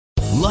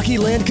Lucky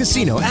Land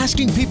Casino,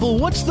 asking people,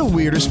 what's the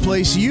weirdest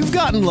place you've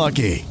gotten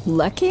lucky?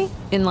 Lucky?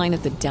 In line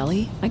at the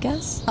deli, I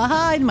guess?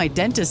 Aha, in my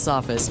dentist's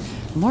office.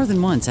 More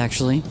than once,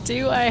 actually.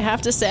 Do I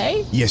have to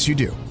say? Yes, you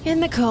do. In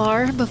the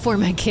car before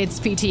my kids'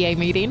 PTA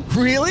meeting.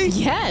 Really?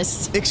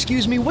 Yes.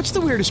 Excuse me, what's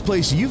the weirdest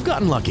place you've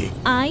gotten lucky?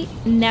 I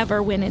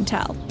never win and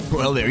tell.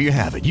 Well, there you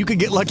have it. You can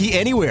get lucky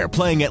anywhere,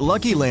 playing at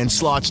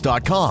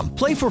LuckyLandSlots.com.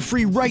 Play for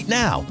free right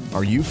now.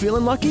 Are you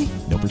feeling lucky?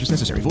 No purchase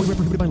necessary. Void where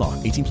prohibited by law.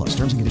 18 plus.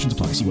 Terms and conditions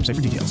apply. See website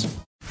for details.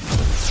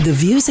 The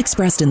views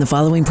expressed in the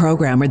following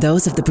program are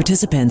those of the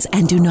participants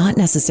and do not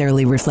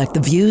necessarily reflect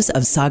the views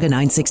of Saga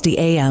 960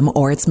 AM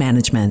or its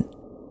management.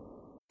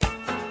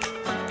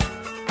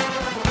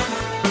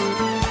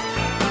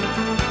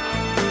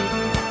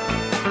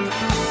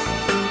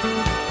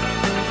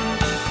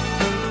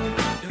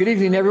 Good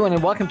evening, everyone,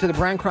 and welcome to the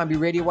Brian Crombie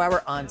Radio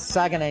Hour on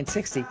Saga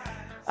 960.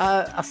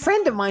 A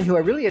friend of mine who I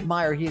really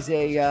admire, he's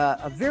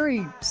a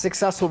very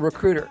successful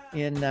recruiter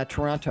in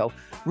Toronto,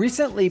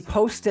 recently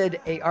posted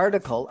an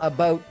article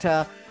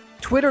about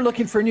Twitter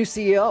looking for a new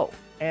CEO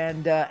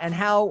and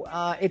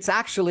how it's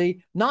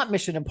actually not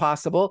mission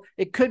impossible.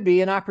 It could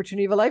be an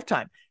opportunity of a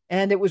lifetime.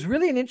 And it was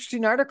really an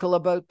interesting article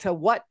about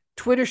what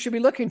Twitter should be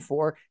looking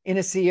for in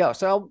a CEO.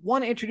 So I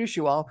want to introduce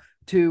you all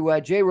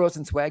to Jay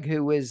Rosenzweig,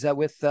 who is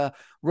with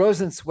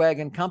Rosenzweig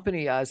and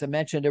Company, as I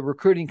mentioned, a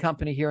recruiting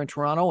company here in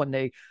Toronto, and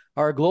they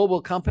are a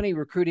global company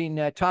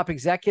recruiting top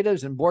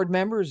executives and board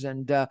members,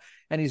 and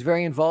he's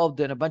very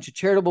involved in a bunch of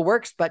charitable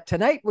works. But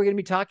tonight we're going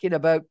to be talking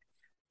about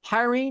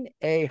hiring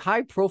a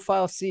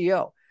high-profile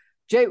CEO.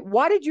 Jay,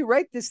 why did you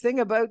write this thing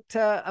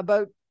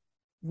about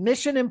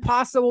mission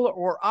impossible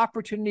or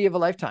opportunity of a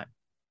lifetime?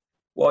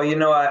 Well,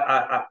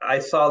 I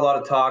saw a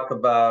lot of talk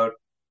about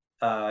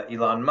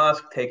Elon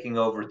Musk taking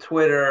over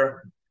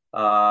Twitter,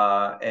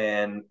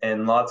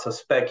 and lots of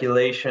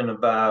speculation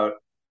about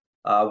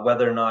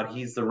whether or not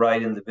he's the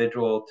right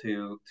individual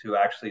to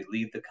actually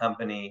lead the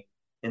company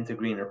into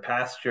greener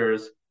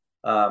pastures.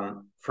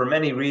 For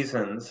many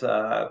reasons,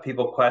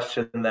 people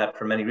question that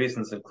for many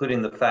reasons,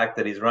 including the fact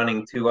that he's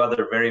running two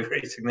other very,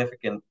 very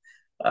significant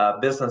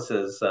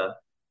businesses,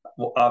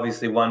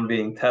 obviously one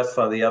being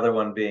Tesla, the other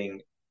one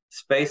being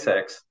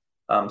SpaceX.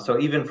 So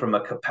even from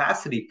a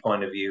capacity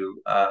point of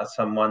view,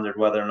 some wondered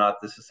whether or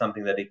not this is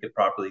something that he could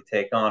properly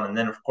take on. And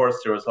then, of course,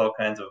 there was all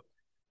kinds of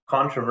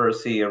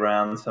controversy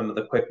around some of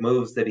the quick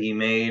moves that he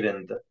made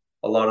and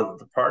a lot of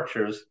the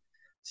departures.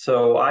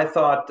 So I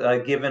thought,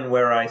 given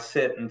where I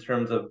sit in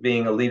terms of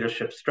being a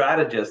leadership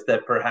strategist,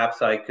 that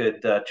perhaps I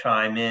could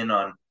chime in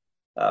on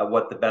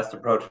what the best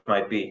approach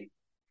might be.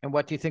 And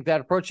what do you think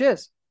that approach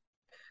is?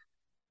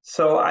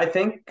 So I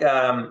think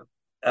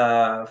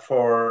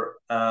for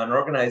an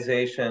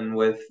organization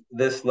with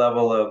this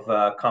level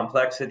of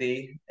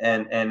complexity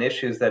and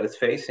issues that it's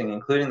facing,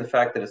 including the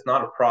fact that it's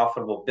not a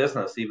profitable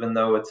business, even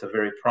though it's a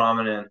very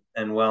prominent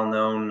and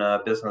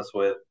well-known business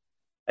with,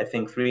 I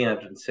think,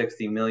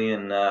 360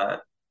 million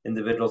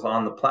individuals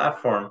on the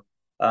platform,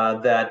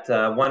 that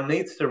one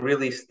needs to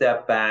really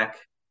step back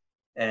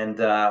and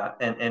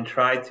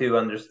try to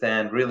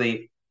understand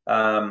really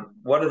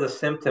what are the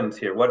symptoms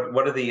here?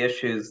 What are the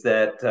issues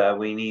that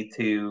we need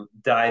to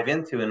dive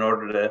into in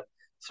order to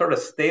sort of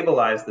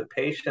stabilize the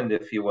patient,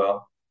 if you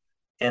will,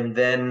 and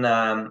then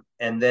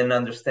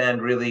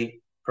understand really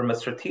from a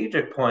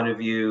strategic point of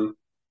view,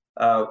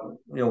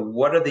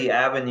 what are the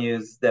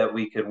avenues that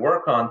we could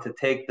work on to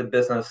take the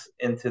business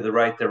into the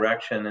right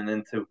direction and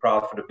into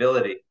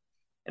profitability.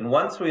 And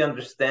once we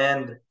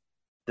understand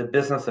the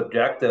business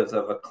objectives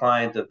of a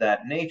client of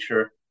that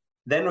nature,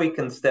 then we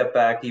can step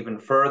back even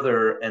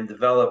further and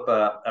develop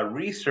a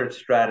research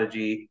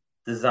strategy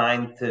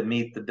designed to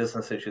meet the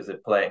business issues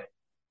at play.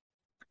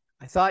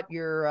 I thought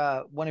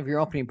one of your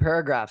opening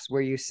paragraphs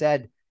where you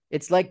said,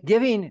 it's like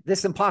giving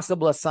this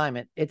impossible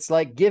assignment. It's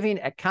like giving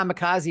a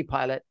kamikaze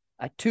pilot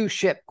a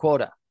 2-ship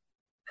quota.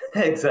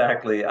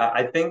 Exactly.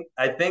 I think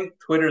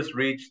Twitter's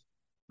reached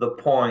the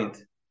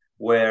point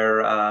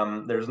where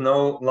there's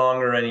no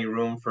longer any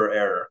room for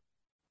error.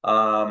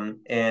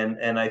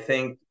 And I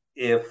think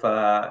if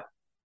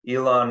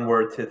Elon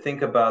were to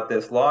think about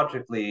this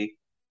logically,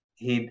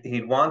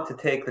 he'd want to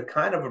take the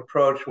kind of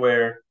approach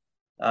where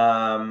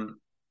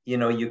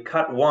you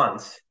cut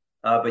once,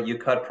 but you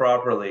cut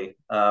properly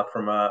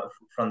from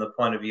the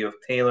point of view of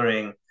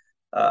tailoring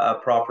a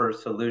proper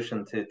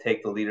solution to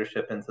take the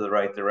leadership into the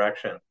right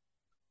direction.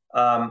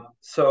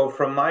 So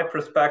from my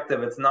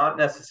perspective, it's not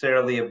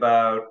necessarily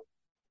about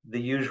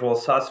the usual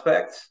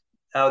suspects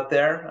out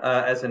there,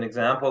 as an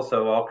example.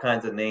 So all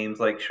kinds of names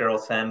like Sheryl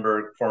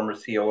Sandberg, former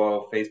COO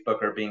of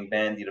Facebook, are being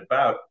bandied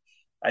about.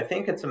 I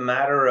think it's a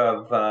matter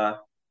of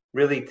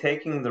really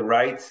taking the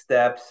right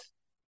steps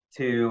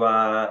to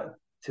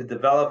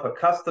develop a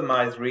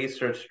customized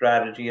research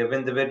strategy of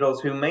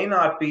individuals who may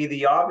not be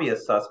the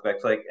obvious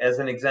suspects. Like, as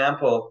an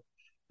example,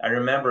 I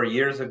remember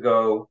years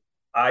ago,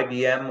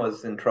 IBM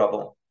was in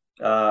trouble.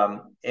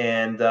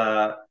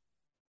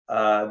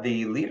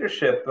 The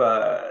leadership,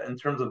 in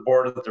terms of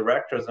board of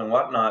directors and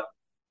whatnot,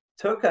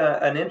 took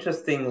an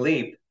interesting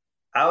leap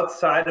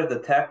outside of the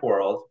tech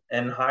world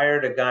and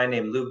hired a guy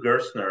named Lou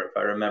Gerstner, if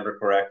I remember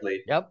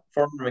correctly. Yep.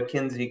 Former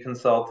McKinsey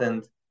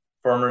consultant,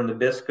 former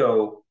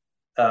Nabisco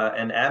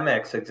and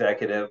Amex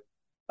executive,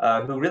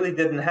 who really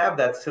didn't have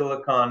that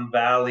Silicon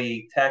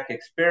Valley tech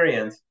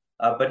experience,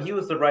 but he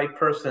was the right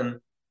person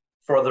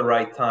for the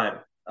right time.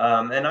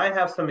 And I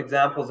have some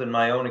examples in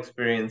my own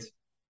experience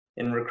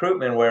in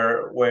recruitment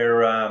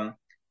where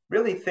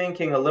really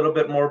thinking a little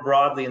bit more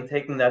broadly and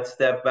taking that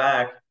step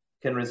back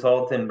can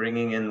result in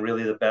bringing in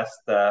really the best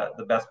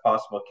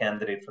possible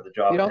candidate for the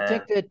job. You don't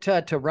think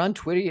that to run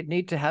Twitter, you'd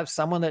need to have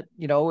someone that,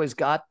 has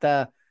got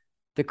the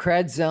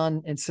creds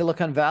in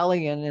Silicon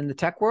Valley and in the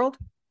tech world?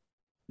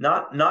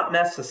 Not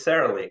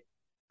necessarily.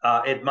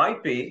 It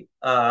might be,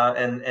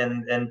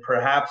 and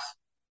perhaps,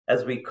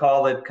 as we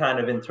call it kind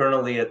of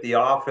internally at the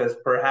office,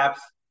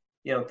 perhaps,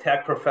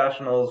 tech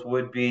professionals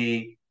would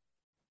be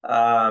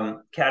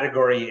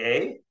category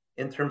A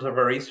in terms of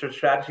our research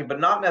strategy, but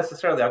not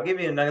necessarily. I'll give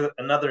you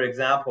another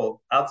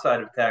example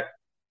outside of tech.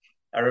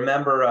 I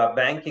remember a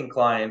banking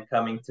client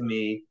coming to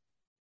me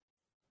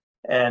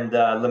and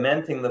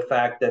lamenting the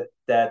fact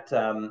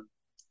that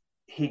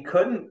he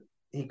couldn't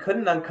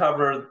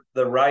uncover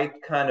the right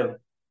kind of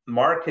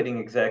marketing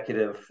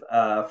executive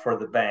for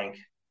the bank.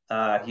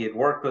 He had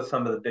worked with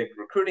some of the big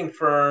recruiting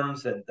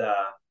firms and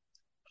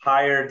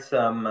hired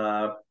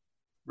some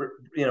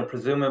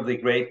presumably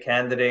great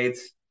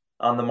candidates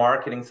on the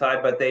marketing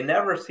side, but they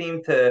never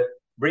seemed to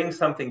bring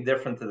something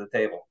different to the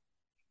table.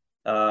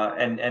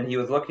 And he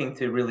was looking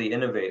to really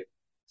innovate.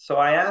 So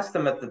I asked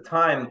him at the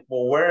time,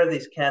 well, where are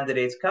these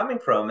candidates coming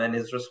from? And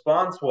his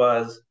response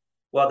was,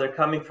 well, they're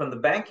coming from the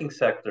banking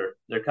sector.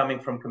 They're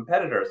coming from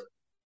competitors.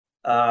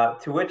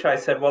 To which I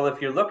said, well,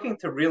 if you're looking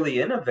to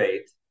really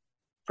innovate,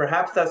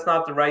 perhaps that's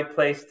not the right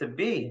place to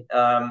be.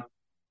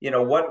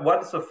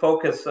 What's the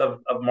focus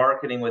of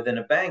marketing within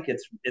a bank?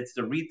 It's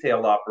the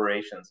retail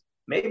operations.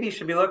 Maybe you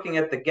should be looking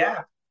at the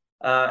Gap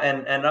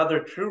and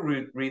other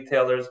true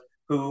retailers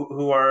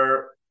who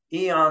are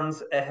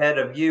eons ahead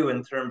of you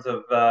in terms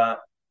of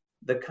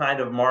the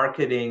kind of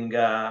marketing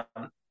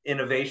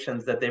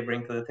innovations that they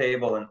bring to the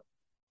table. And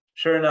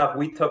sure enough,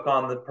 we took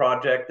on the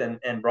project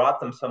and brought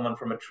them someone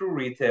from a true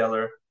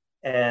retailer.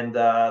 And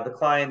the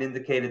client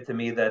indicated to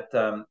me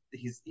that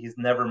he's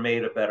never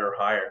made a better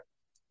hire.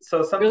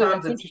 So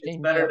sometimes really,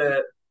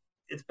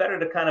 it's better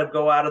to kind of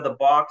go out of the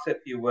box, if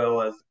you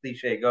will, as the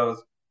cliche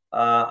goes,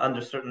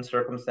 under certain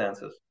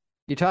circumstances.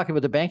 You talk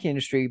about the banking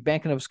industry.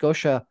 Bank of Nova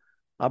Scotia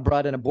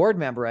brought in a board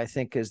member, I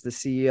think, as the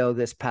CEO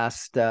this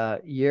past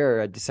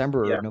year,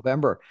 December or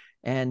November.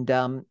 And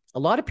a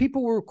lot of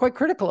people were quite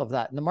critical of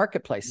that in the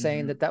marketplace,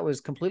 saying that was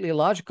completely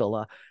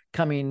illogical,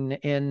 coming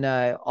in,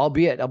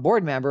 albeit a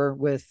board member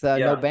with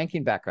no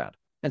banking background.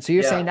 And so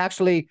you're saying,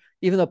 actually,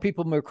 even though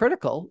people were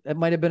critical, it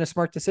might have been a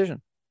smart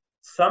decision.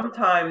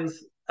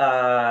 Sometimes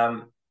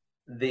the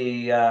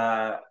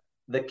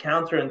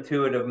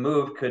counterintuitive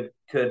move could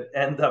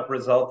end up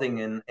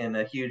resulting in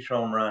a huge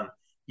home run.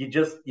 You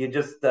just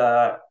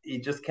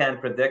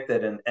can't predict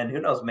it, and who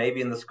knows?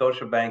 Maybe in the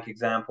Scotiabank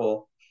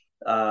example,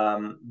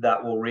 that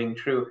will ring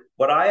true.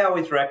 What I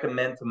always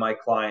recommend to my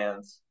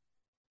clients,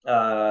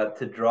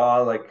 to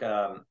draw like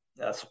a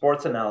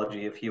sports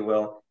analogy, if you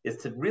will, is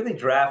to really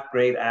draft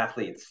great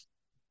athletes,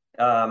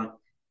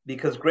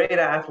 because great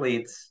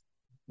athletes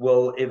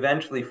will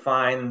eventually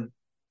find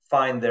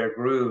their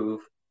groove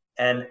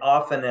and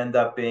often end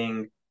up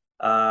being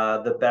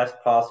the best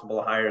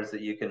possible hires that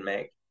you can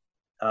make.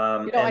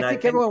 I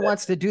think everyone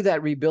wants to do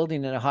that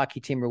rebuilding in a hockey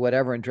team or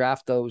whatever and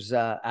draft those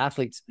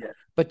athletes. Yeah.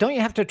 But don't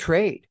you have to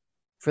trade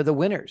for the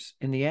winners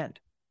in the end?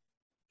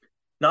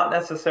 Not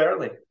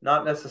necessarily.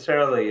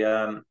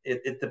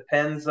 It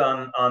depends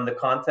on the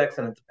context,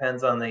 and it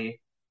depends on the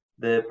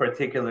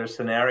particular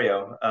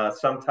scenario.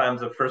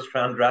 Sometimes a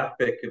first-round draft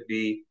pick could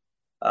be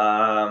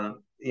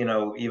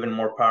even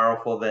more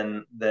powerful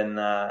than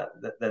the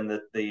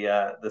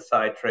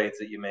side trades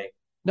that you make.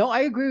 No,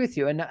 I agree with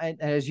you. And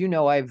as you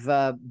know, I've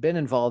been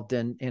involved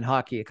in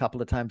hockey a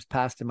couple of times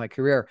past in my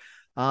career.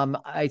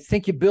 I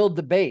think you build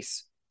the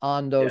base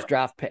on those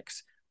draft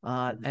picks,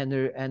 and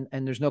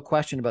there's no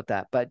question about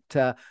that. But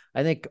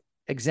I think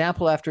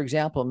example after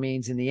example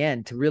means in the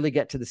end, to really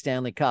get to the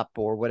Stanley Cup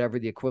or whatever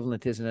the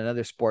equivalent is in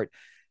another sport,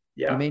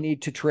 you may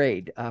need to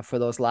trade for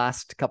those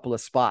last couple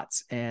of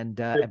spots and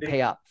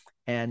pay up.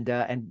 And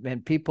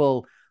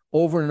people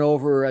over and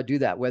over do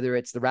that, whether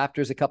it's the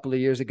Raptors a couple of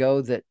years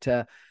ago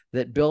that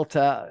built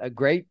a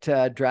great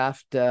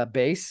draft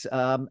base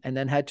and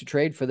then had to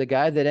trade for the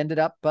guy that ended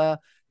up,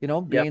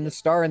 being the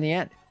star in the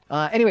end.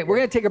 Anyway, we're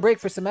going to take a break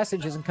for some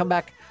messages and come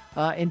back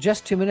in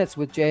just 2 minutes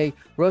with Jay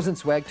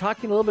Rosenzweig,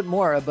 talking a little bit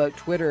more about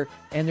Twitter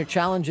and their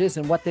challenges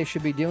and what they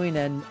should be doing,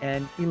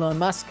 and Elon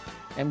Musk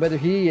and whether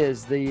he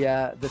is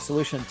the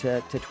solution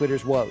to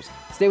Twitter's woes.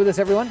 Stay with us,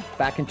 everyone.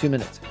 Back in 2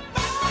 minutes.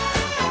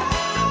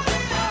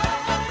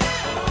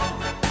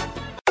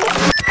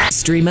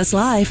 Stream us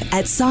live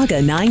at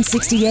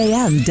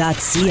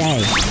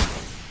saga960am.ca.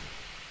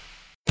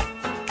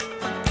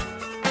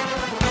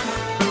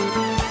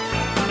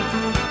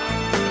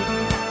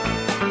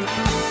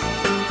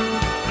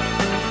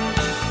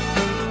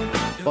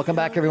 Welcome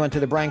back, everyone,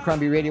 to the Brian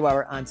Crombie Radio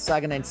Hour on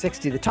Saga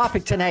 960. The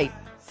topic tonight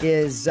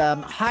is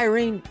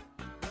hiring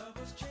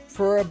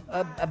for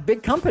a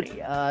big company,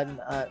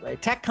 a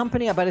tech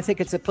company, but I think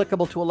it's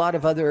applicable to a lot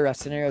of other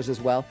scenarios as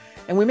well.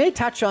 And we may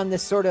touch on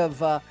this sort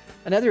of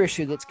another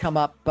issue that's come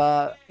up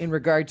in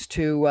regards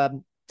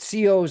to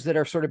CEOs that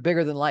are sort of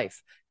bigger than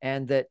life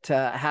and that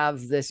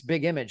have this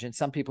big image. And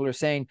some people are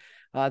saying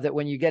that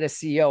when you get a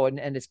CEO,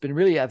 and it's been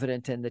really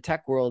evident in the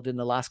tech world in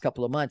the last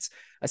couple of months,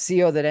 a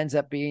CEO that ends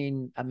up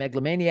being a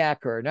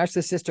megalomaniac or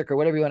narcissistic or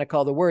whatever you want to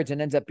call the words,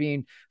 and ends up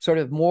being sort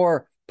of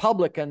more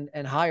public and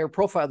higher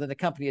profile than the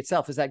company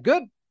itself. Is that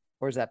good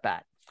or is that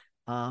bad?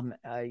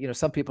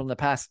 Some people in the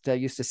past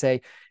used to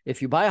say,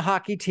 if you buy a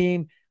hockey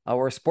team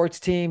or a sports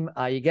team,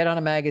 you get on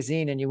a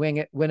magazine and you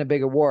win a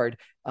big award,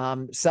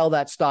 sell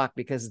that stock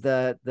because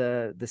the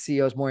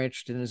CEO is more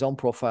interested in his own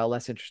profile,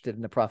 less interested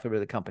in the profit of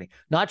the company.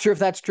 Not sure if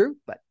that's true,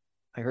 but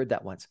I heard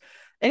that once.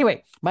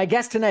 Anyway, my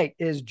guest tonight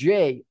is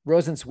Jay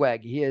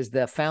Rosenzweig. He is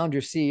the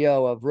founder,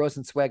 CEO of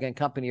Rosenzweig and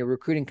Company, a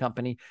recruiting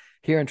company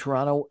here in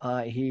Toronto.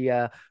 He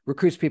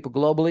recruits people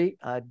globally,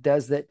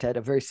 does that at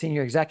a very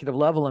senior executive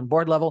level and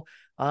board level,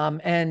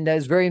 and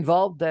is very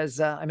involved,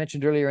 as I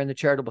mentioned earlier, in the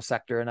charitable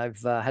sector. And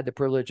I've had the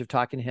privilege of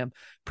talking to him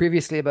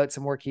previously about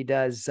some work he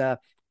does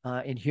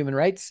in human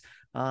rights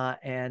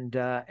and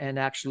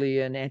actually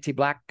in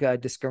anti-Black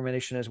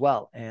discrimination as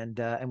well. And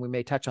we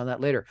may touch on that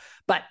later.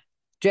 But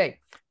Jay,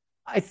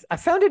 I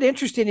found it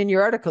interesting in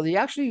your article. You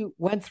actually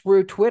went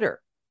through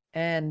Twitter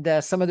and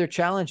some of their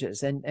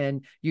challenges,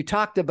 and you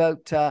talked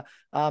about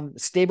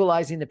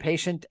stabilizing the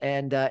patient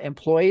and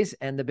employees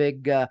and the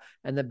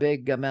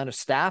big amount of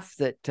staff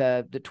that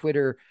the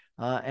Twitter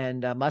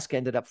and Musk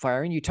ended up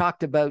firing. You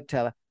talked about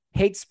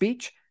hate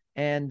speech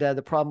and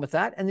the problem with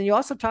that, and then you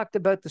also talked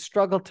about the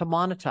struggle to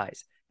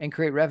monetize and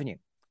create revenue.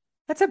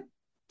 That's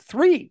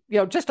three,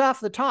 just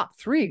off the top,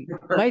 three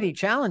mighty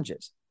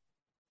challenges.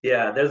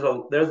 Yeah, there's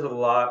a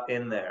lot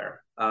in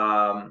there.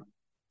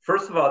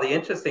 First of all, the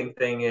interesting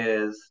thing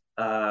is,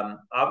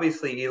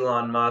 obviously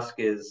Elon Musk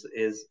is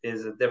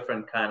a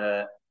different kind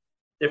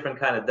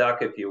of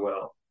duck, if you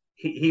will.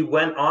 He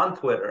went on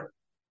Twitter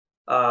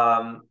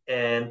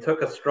and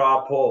took a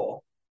straw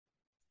poll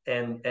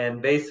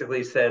and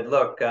basically said,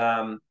 look,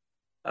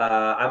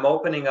 I'm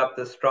opening up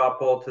the straw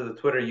poll to the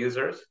Twitter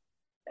users,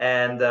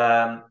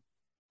 and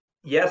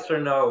yes or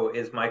no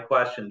is my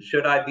question.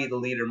 Should I be the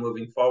leader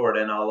moving forward?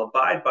 And I'll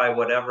abide by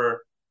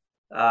whatever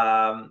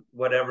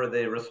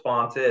the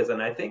response is.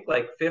 And I think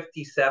like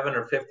 57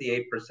 or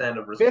 58%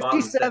 of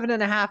respondents,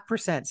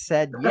 57.5%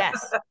 said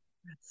yes.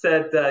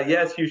 said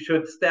yes, you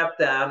should step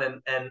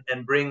down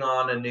and bring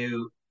on a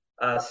new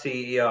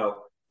CEO.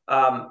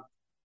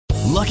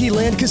 Lucky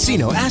Land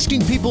Casino,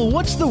 asking people,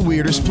 what's the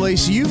weirdest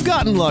place you've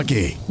gotten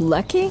lucky?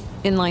 Lucky?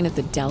 In line at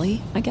the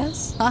deli, I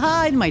guess?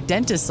 Aha, in my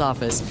dentist's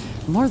office.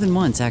 More than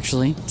once,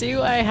 actually.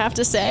 Do I have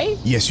to say?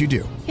 Yes, you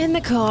do. In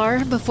the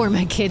car before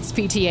my kids'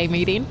 PTA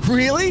meeting.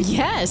 Really?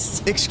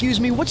 Yes. Excuse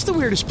me, what's the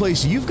weirdest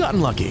place you've gotten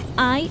lucky?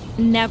 I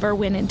never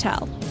win and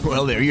tell.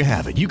 Well, there you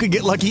have it. You can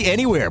get lucky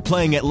anywhere,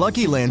 playing at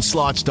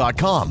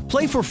LuckyLandSlots.com.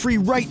 Play for free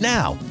right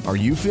now. Are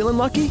you feeling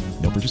lucky?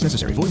 No purchase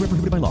necessary. Void where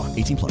prohibited by law.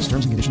 18+.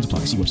 Terms and conditions apply.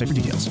 See website for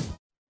details.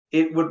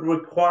 It would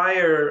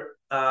require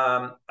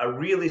a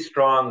really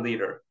strong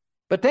leader.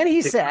 But then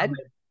he said,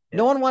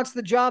 no one wants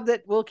the job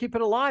that will keep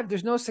it alive.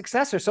 There's no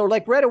successor. So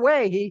like right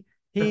away,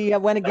 he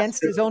went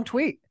against his own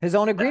tweet, his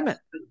own agreement.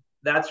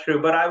 That's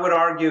true. But I would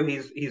argue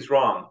he's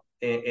wrong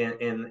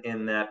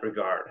in that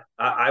regard.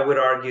 I would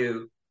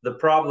argue the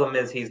problem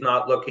is he's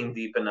not looking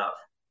deep enough.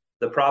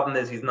 The problem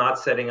is he's not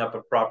setting up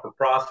a proper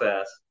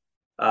process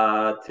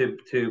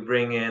to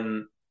bring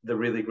in the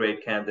really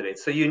great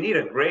candidates. So you need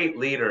a great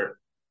leader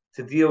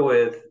to deal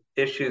with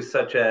issues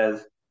such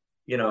as,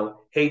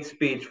 hate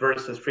speech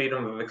versus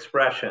freedom of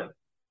expression.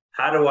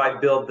 How do I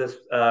build this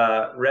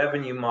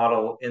revenue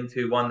model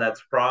into one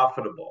that's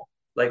profitable?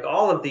 Like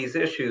all of these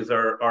issues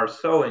are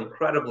so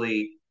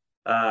incredibly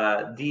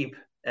deep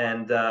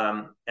and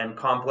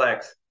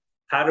complex.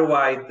 How do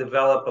I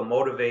develop a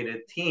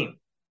motivated team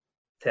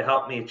to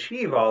help me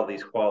achieve all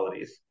these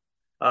qualities?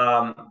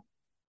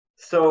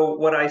 So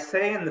what I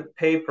say in the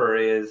paper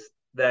is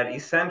that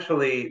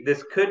essentially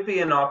this could be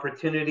an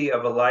opportunity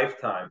of a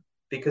lifetime,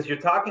 because you're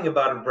talking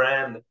about a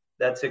brand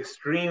that's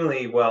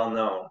extremely well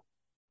known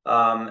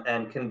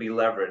and can be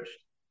leveraged.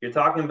 You're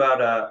talking about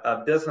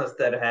a business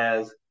that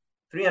has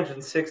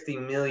 360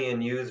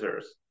 million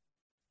users.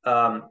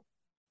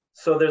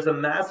 So there's a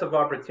massive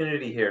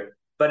opportunity here.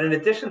 But in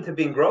addition to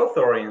being growth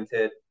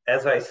oriented,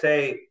 as I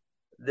say,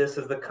 this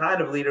is the kind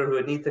of leader who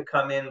would need to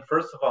come in,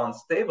 first of all, and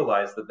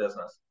stabilize the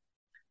business.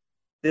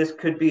 This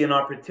could be an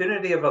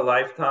opportunity of a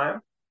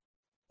lifetime,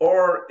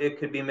 or it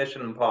could be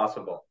mission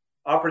impossible.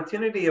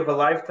 Opportunity of a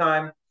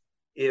lifetime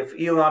if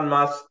Elon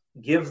Musk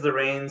gives the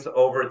reins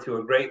over to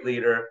a great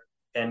leader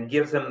and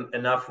gives him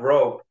enough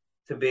rope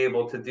to be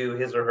able to do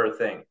his or her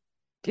thing.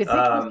 Do you think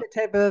he's the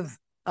type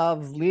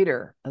of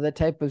leader, the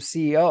type of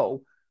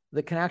CEO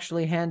that can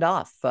actually hand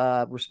off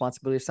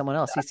responsibility to someone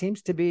else? He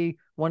seems to be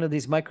one of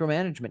these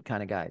micromanagement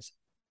kind of guys.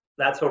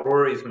 That's what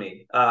worries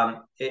me.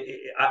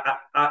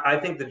 I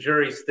think the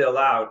jury's still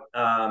out.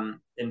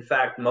 In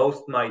fact,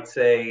 most might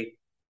say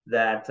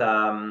that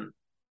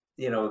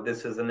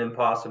this is an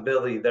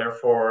impossibility.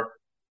 Therefore,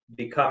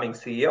 becoming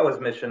CEO is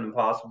mission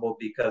impossible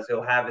because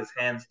he'll have his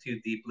hands too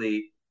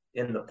deeply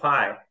in the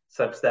pie,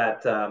 such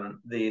that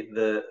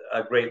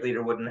a great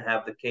leader wouldn't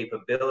have the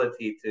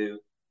capability to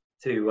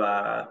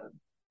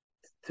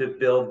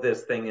build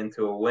this thing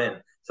into a win.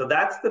 So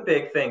that's the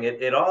big thing.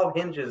 It all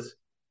hinges,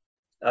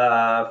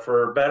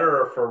 for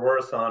better or for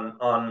worse,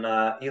 on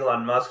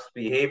Elon Musk's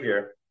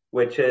behavior,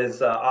 which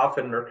is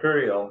often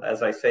mercurial,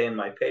 as I say in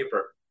my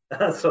paper.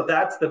 So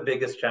that's the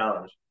biggest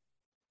challenge.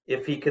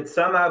 If he could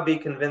somehow be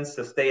convinced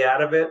to stay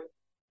out of it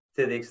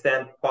to the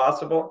extent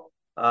possible,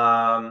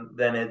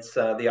 then it's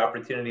the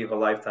opportunity of a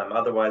lifetime.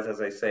 Otherwise, as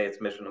I say,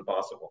 it's mission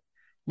impossible.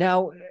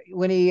 Now,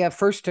 when he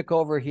first took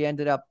over, he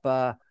ended up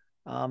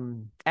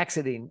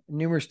exiting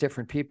numerous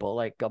different people,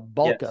 like a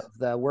bulk of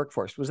the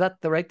workforce. Was that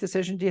the right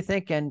decision, do you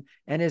think? And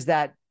is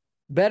that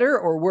better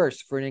or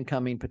worse for an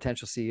incoming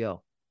potential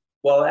CEO?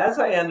 Well, as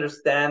I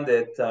understand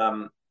it,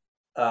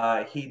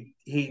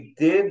 he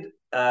did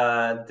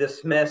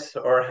dismiss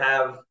or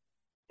have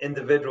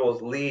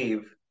individuals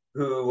leave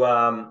who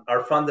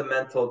are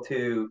fundamental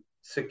to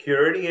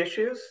security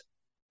issues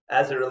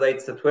as it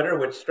relates to Twitter,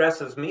 which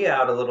stresses me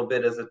out a little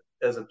bit as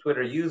a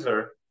Twitter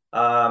user,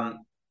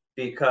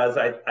 because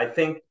I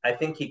think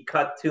he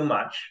cut too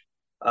much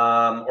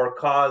or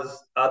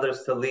caused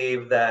others to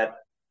leave that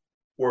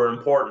were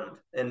important.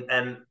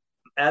 And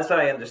as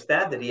I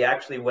understand it, he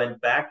actually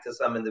went back to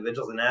some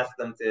individuals and asked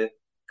them to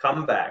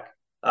come back.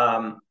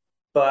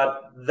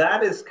 But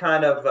that is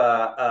kind of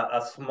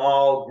a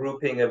small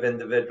grouping of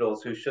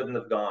individuals who shouldn't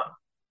have gone.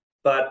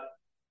 But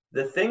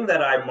the thing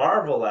that I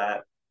marvel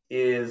at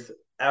is,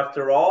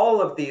 after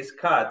all of these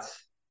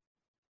cuts,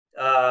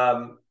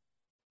 the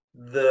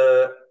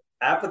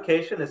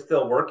application is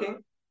still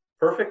working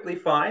perfectly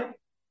fine.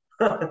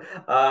 Twitter,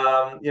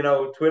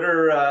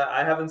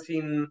 I haven't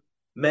seen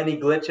many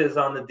glitches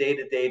on the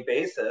day-to-day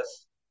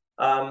basis.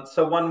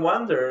 So one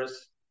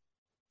wonders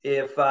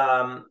if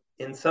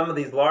in some of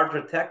these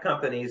larger tech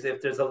companies,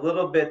 if there's a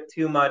little bit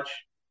too much,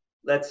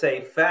 let's say,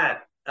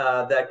 fat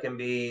that can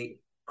be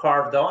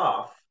carved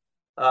off.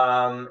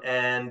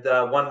 And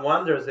one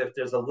wonders if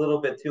there's a little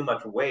bit too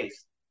much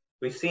waste.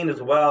 We've seen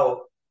as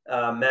well,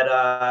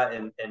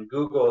 Meta and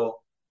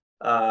Google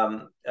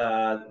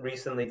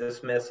recently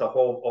dismiss a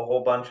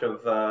whole bunch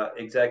of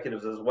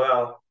executives as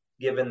well,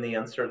 given the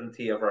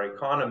uncertainty of our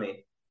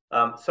economy.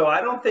 So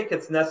I don't think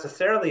it's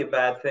necessarily a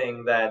bad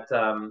thing that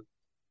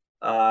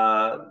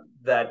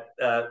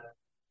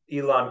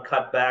Elon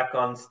cut back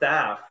on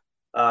staff.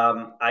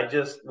 I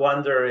just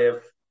wonder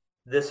if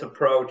this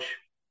approach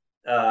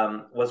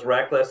was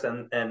reckless,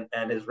 and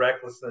his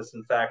recklessness,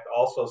 in fact,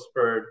 also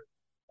spurred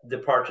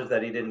departures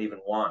that he didn't even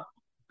want.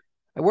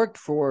 I worked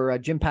for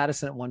Jim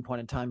Pattison at one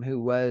point in time, who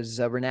was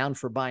renowned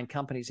for buying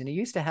companies. And he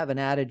used to have an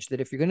adage that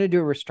if you're going to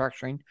do a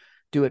restructuring,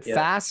 do it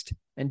fast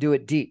and do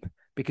it deep,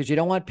 because you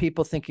don't want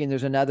people thinking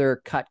there's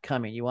another cut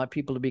coming. You want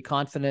people to be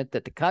confident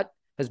that the cut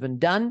has been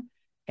done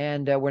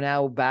and we're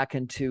now back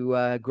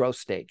into growth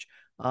stage.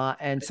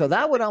 And so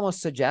that would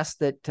almost suggest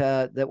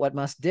that what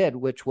Musk did,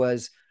 which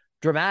was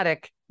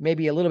dramatic,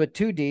 maybe a little bit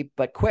too deep,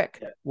 but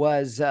quick,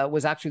 was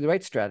actually the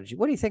right strategy.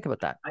 What do you think about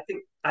that?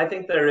 I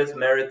think there is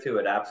merit to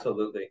it.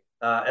 Absolutely.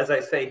 As I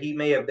say, he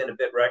may have been a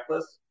bit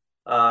reckless,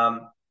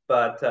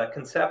 but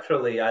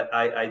conceptually,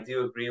 I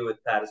do agree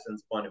with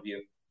Pattison's point of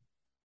view.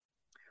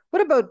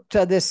 What about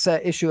this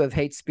issue of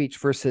hate speech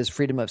versus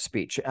freedom of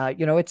speech?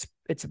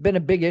 It's been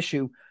a big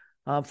issue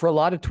for a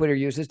lot of Twitter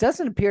users.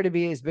 Doesn't appear to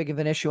be as big of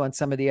an issue on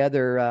some of the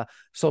other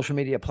social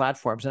media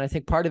platforms, and I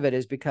think part of it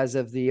is because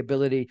of the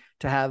ability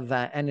to have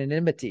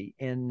anonymity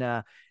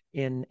in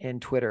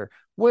Twitter.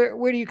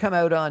 Where do you come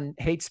out on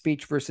hate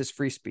speech versus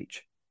free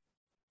speech?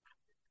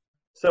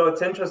 So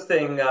it's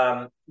interesting,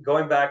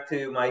 going back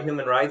to my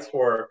human rights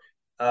work.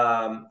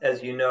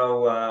 As you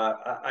know,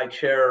 I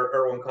chair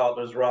Erwin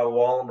Kotler's Raoul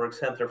Wallenberg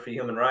Center for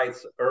Human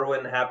Rights.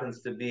 Erwin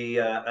happens to be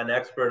an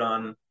expert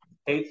on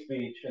hate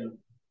speech, and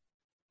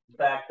in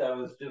fact, I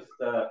was just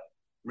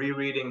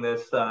rereading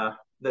this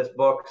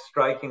book,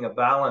 Striking a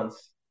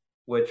Balance,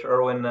 which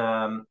Erwin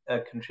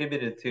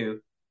contributed to,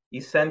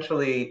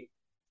 essentially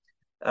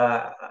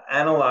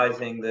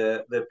analyzing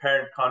the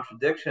apparent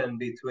contradiction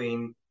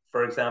between,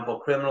 for example,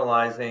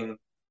 criminalizing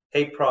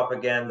hate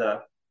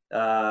propaganda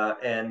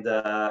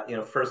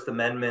and First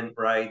Amendment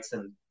rights,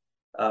 and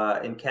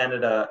in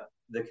Canada,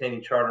 the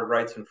Canadian Charter of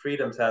Rights and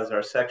Freedoms has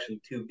our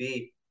Section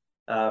 2B,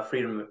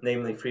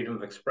 namely freedom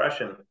of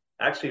expression.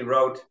 I actually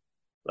wrote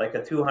like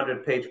a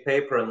 200-page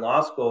paper in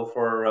law school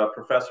for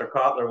Professor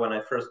Kotler when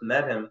I first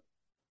met him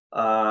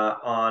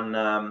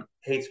on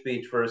hate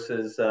speech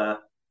versus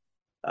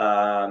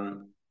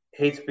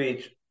hate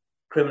speech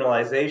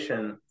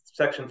criminalization,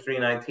 Section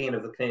 319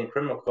 of the Canadian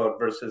Criminal Code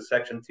versus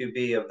Section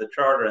 2B of the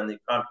Charter, and the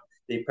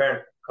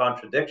apparent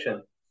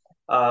contradiction.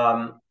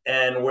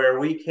 And where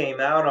we came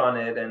out on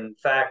it, in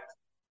fact,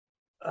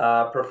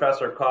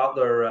 Professor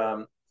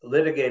Kotler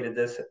litigated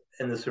this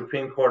in the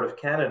Supreme Court of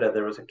Canada,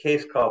 there was a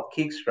case called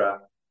Keekstra.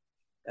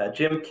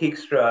 Jim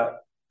Keekstra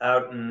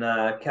out in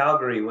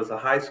Calgary was a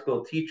high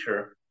school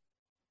teacher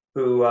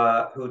who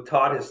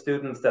taught his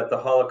students that the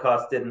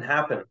Holocaust didn't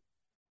happen.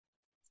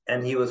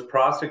 And he was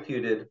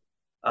prosecuted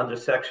under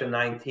Section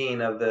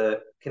 19 of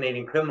the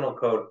Canadian Criminal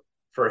Code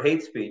for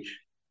hate speech.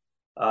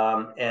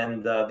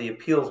 And the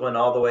appeals went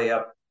all the way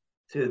up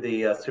to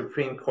the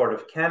Supreme Court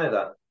of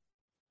Canada.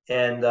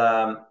 And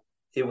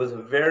it was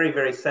a very,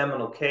 very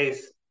seminal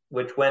case,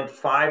 which went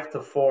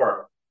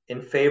 5-4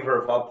 in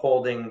favor of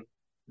upholding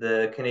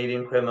the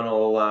Canadian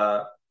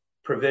criminal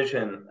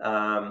provision.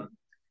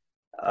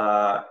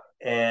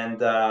 And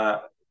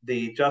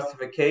the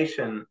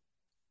justification,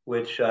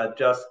 which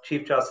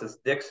Chief Justice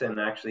Dixon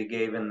actually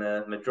gave in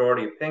the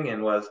majority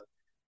opinion, was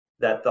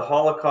that the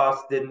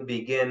Holocaust didn't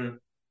begin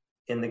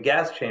in the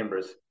gas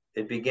chambers.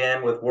 It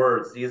began with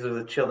words. These are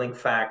the chilling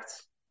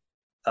facts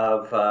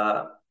of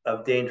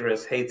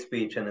dangerous hate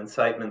speech and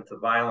incitement to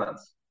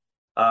violence.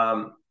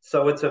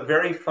 So it's a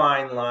very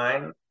fine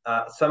line.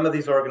 Some of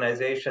these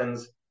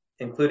organizations,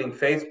 including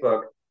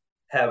Facebook,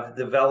 have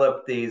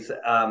developed these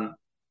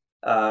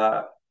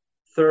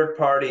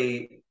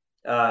third-party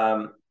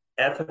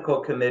ethical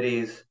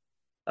committees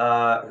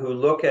who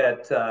look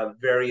at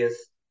various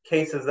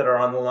cases that are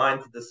on the line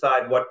to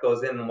decide what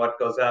goes in and what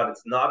goes out.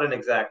 It's not an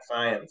exact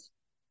science.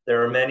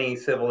 There are many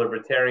civil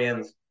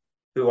libertarians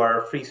who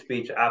are free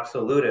speech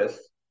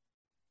absolutists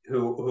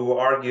who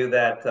argue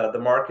that the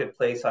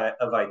marketplace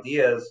of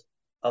ideas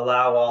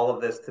allow all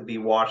of this to be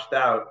washed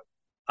out.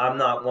 I'm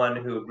not one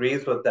who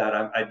agrees with that.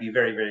 I'd be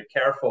very, very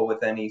careful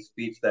with any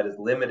speech that is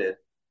limited,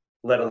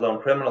 let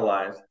alone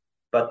criminalized.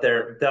 But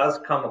there does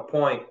come a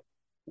point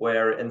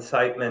where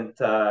incitement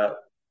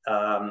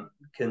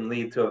can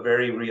lead to a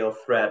very real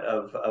threat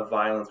of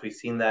violence. We've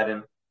seen that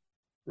in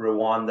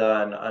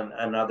Rwanda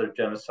and other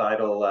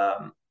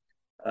genocidal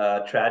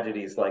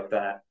tragedies like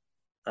that.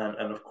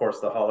 And of course,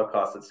 the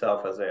Holocaust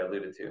itself, as I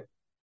alluded to.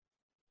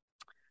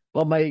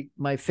 Well,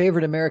 my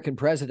favorite American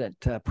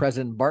president,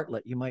 President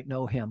Bartlett, you might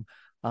know him,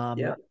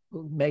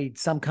 made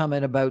some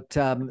comment about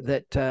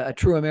that a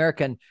true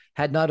American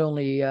had not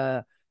only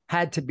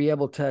had to be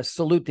able to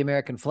salute the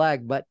American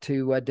flag, but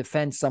to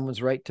defend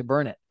someone's right to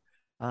burn it.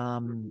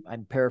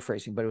 I'm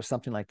paraphrasing, but it was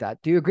something like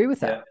that. Do you agree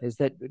with that? Yeah. Is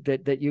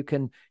that you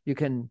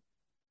can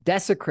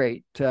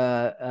desecrate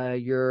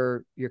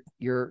your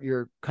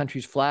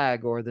country's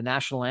flag or the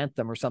national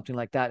anthem or something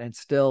like that, and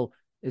still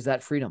is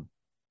that freedom?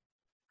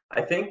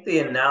 I think the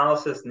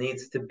analysis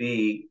needs to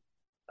be: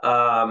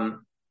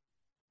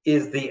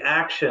 is the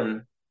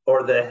action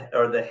or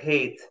the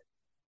hate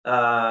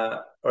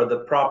or the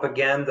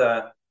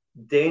propaganda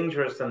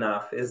dangerous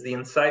enough? Is the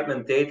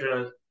incitement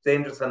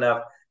dangerous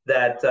enough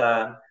that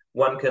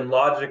one can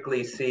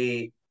logically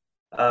see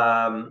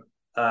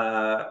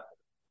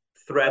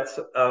threats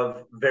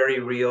of very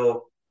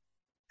real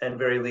and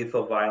very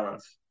lethal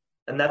violence?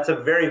 And that's a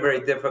very,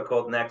 very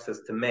difficult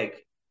nexus to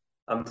make.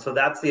 So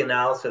that's the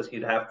analysis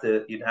you'd have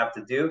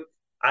to do.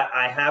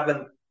 I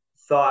haven't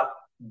thought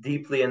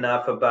deeply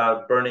enough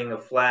about burning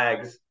of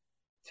flags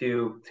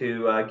to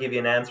give you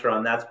an answer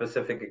on that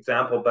specific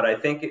example, but I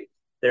think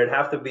there'd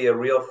have to be a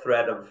real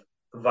threat of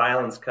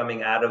violence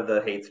coming out of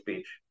the hate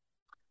speech.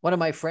 One of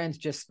my friends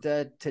just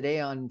today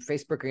on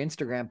Facebook or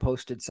Instagram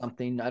posted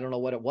something. I don't know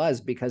what it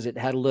was, because it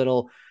had a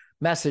little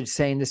message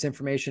saying this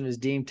information is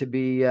deemed to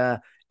be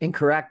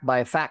incorrect by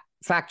a fact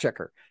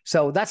checker.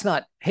 So that's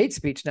not hate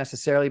speech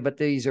necessarily, but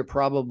these are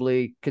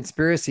probably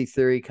conspiracy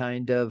theory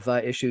kind of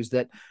issues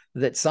that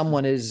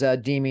someone is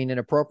deeming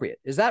inappropriate.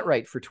 Is that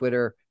right for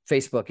Twitter,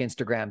 Facebook,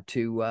 Instagram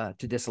to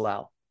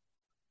disallow?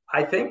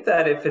 I think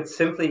that if it's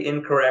simply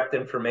incorrect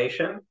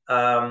information,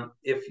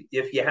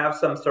 if you have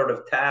some sort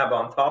of tab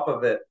on top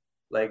of it,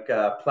 like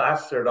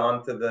plastered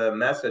onto the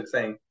message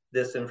saying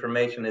this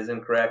information is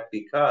incorrect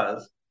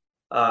because,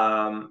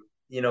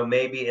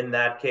 maybe in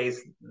that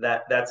case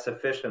that's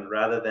sufficient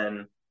rather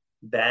than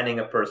banning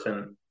a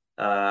person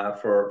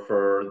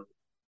for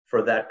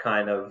that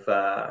kind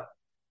of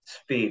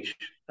speech.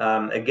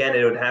 Again,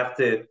 you'd have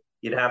to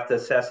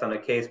assess on a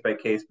case by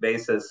case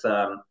basis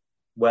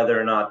whether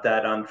or not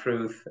that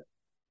untruth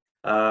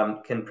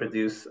can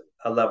produce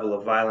a level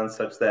of violence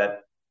such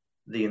that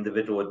the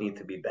individual would need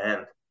to be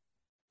banned.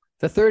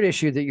 The third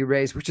issue that you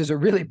raised, which is a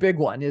really big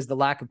one, is the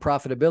lack of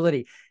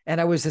profitability.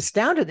 And I was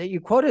astounded that you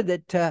quoted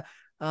that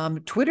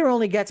Twitter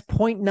only gets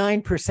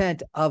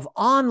 0.9% of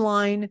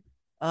online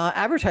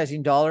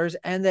advertising dollars,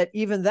 and that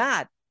even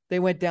that, they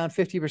went down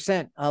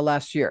 50%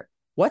 last year.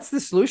 What's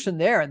the solution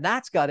there? And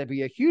that's got to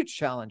be a huge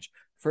challenge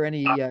for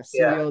any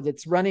CEO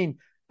that's running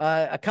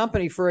a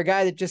company for a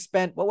guy that just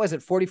spent, what was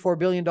it, $44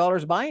 billion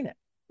buying it?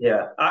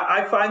 Yeah,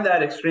 I find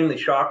that extremely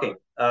shocking.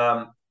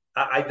 I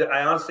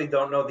honestly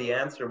don't know the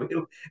answer.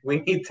 We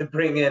need to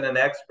bring in an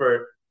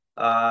expert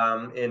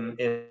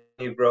in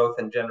new growth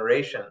and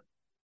generation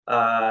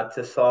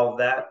to solve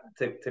that,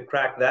 to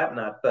crack that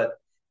nut. But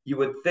you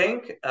would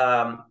think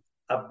a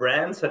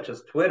brand such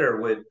as Twitter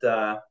would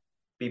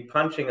be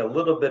punching a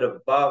little bit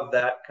above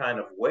that kind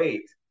of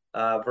weight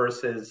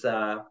versus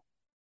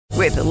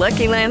With the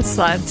Lucky Land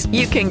Slots,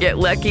 you can get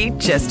lucky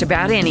just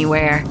about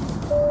anywhere.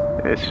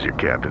 This is your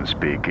captain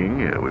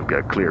speaking. We've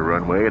got clear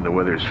runway and the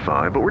weather's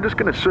fine, but we're just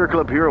going to circle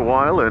up here a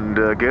while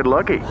and get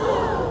lucky.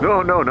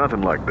 No,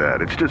 nothing like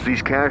that. It's just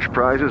these cash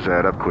prizes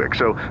add up quick.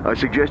 So I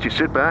suggest you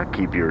sit back,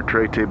 keep your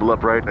tray table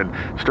upright, and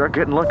start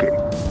getting lucky.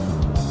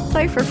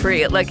 Play for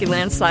free at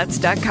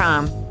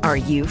LuckyLandSlots.com. Are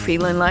you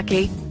feeling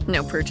lucky?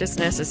 No purchase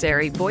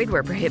necessary. Void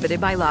where prohibited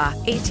by law.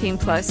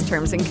 18+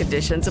 terms and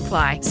conditions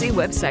apply. See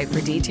website for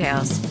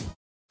details.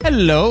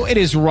 Hello, it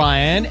is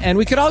Ryan, and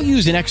we could all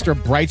use an extra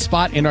bright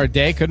spot in our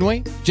day, couldn't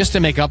we? Just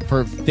to make up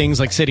for things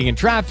like sitting in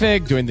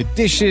traffic, doing the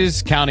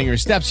dishes, counting your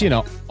steps,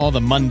 all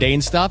the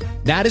mundane stuff.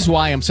 That is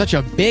why I'm such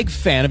a big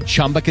fan of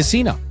Chumba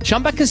Casino.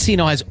 Chumba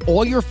Casino has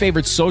all your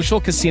favorite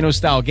social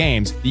casino-style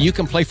games that you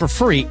can play for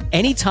free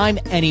anytime,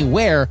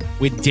 anywhere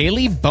with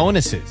daily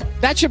bonuses.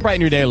 That should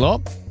brighten your day a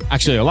little.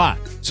 Actually, a lot.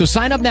 So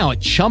sign up now at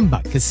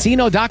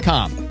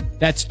ChumbaCasino.com.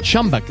 That's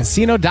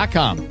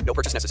ChumbaCasino.com. No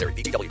purchase necessary.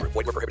 VGW Group.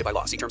 Void where prohibited by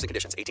law. See terms and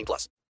conditions.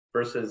 18+.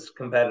 Versus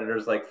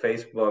competitors like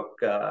Facebook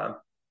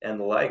and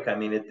the like. I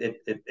mean,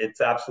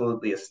 it's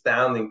absolutely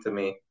astounding to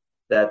me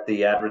that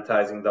the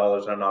advertising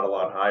dollars are not a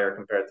lot higher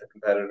compared to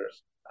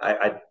competitors.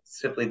 I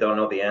simply don't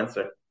know the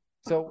answer.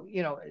 So,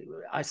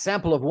 a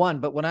sample of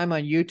one, but when I'm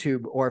on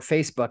YouTube or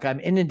Facebook,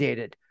 I'm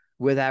inundated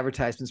with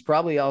advertisements,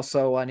 probably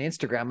also on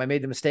Instagram. I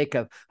made the mistake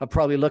of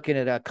probably looking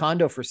at a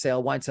condo for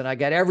sale once, and I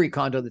got every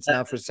condo that's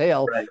now for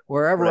sale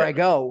wherever I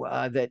go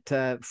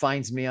that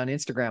finds me on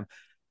Instagram.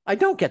 I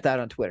don't get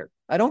that on Twitter.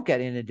 I don't get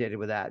inundated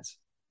with ads.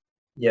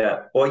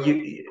 Yeah, well,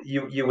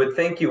 you would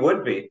think you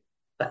would be.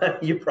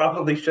 You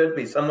probably should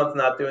be. Someone's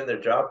not doing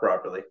their job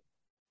properly.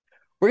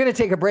 We're going to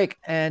take a break,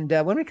 and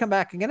when we come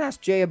back, I'm going to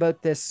ask Jay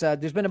about this.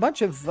 There's been a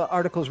bunch of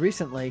articles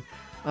recently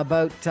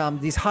about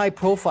these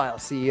high-profile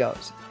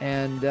CEOs,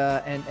 and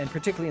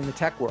particularly in the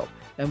tech world,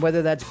 and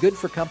whether that's good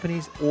for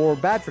companies or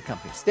bad for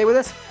companies. Stay with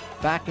us.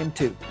 Back in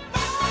 2.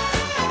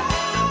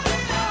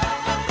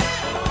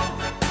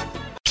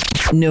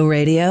 No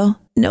radio?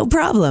 No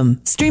problem.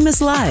 Stream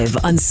us live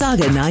on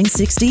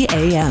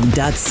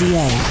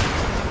saga960am.ca.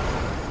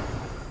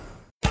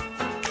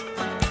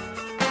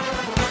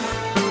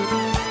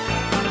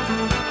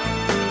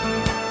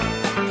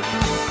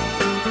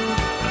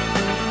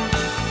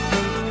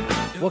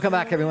 Welcome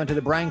back, everyone, to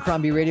the Brian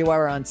Crombie Radio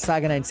Hour on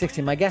Saga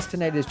 960. My guest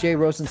tonight is Jay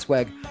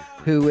Rosenzweig,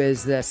 who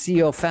is the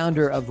CEO,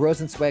 founder of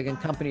Rosenzweig and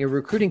Company, a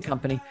recruiting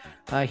company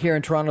here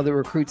in Toronto that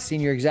recruits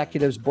senior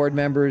executives, board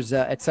members,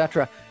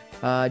 etc.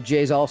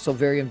 Jay's also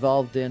very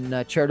involved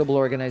in charitable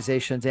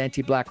organizations,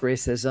 anti-Black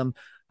racism,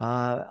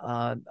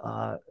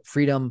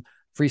 freedom,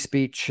 free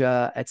speech,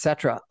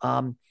 etc.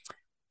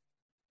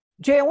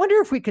 Jay, I wonder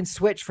if we can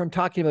switch from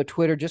talking about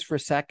Twitter just for a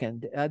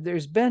second.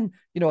 There's been,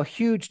 a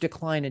huge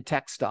decline in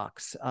tech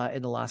stocks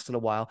in the last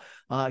little while.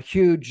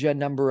 Huge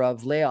number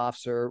of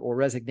layoffs or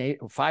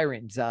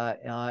firings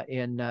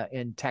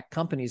in tech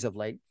companies of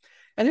late.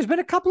 And there's been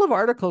a couple of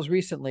articles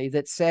recently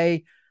that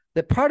say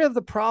that part of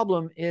the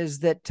problem is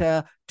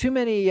that too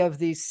many of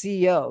these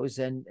CEOs,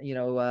 and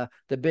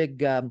the big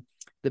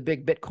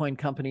Bitcoin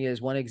company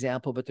is one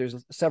example, but there's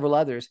several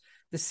others.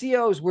 The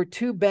CEOs were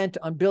too bent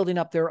on building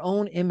up their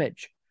own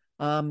image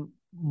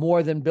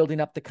more than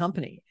building up the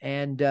company.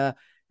 And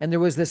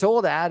there was this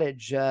old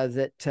adage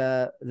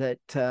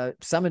that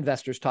some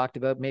investors talked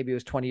about, maybe it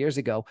was 20 years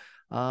ago,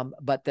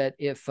 but that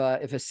if a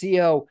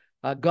CEO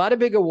got a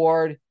big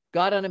award,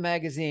 got on a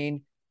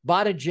magazine,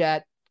 bought a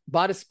jet,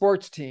 bought a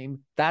sports team,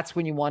 that's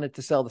when you wanted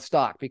to sell the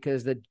stock,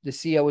 because the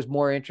CEO was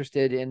more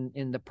interested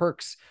in the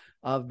perks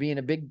of being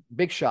a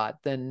big shot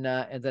than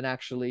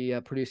actually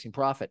producing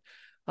profit.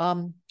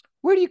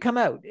 Where do you come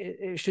out?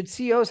 Should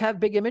CEOs have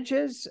big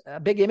images,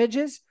 big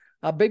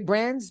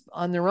brands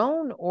on their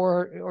own,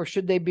 or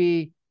should they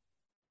be,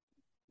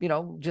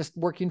 just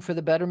working for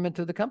the betterment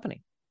of the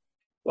company?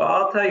 Well,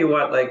 I'll tell you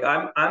what,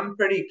 I'm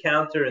pretty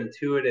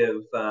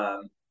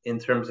counterintuitive in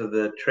terms of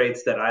the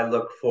traits that I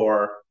look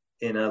for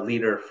in a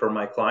leader for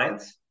my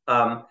clients.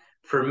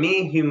 For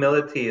me,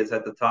 humility is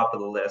at the top of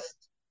the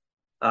list.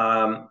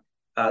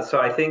 So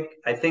I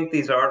think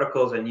these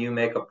articles, and you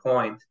make a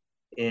point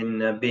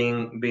in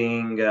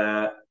being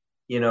a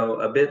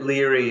bit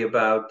leery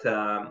about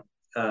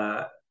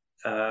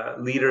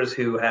leaders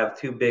who have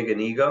too big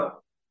an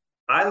ego.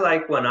 I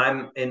like when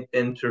I'm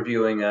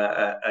interviewing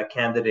a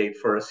candidate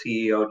for a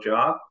CEO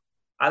job,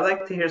 I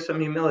like to hear some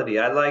humility.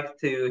 I like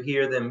to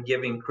hear them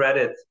giving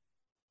credit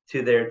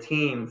to their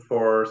team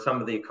for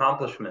some of the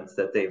accomplishments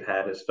that they've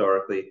had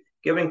historically,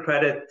 giving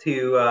credit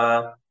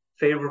to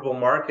favorable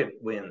market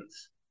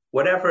wins,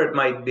 whatever it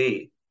might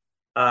be.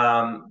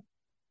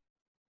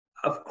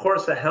 Of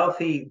course, a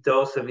healthy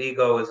dose of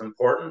ego is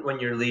important when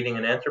you're leading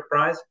an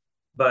enterprise.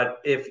 But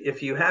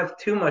if you have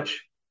too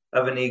much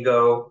of an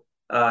ego,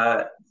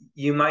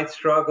 you might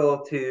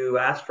struggle to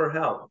ask for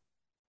help.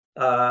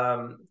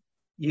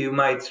 You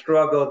might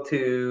struggle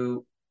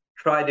to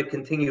try to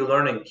continue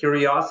learning.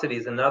 Curiosity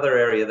is another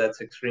area that's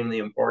extremely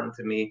important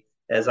to me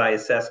as I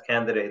assess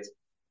candidates.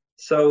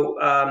 So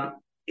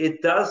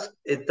it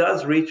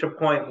does reach a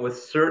point with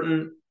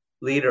certain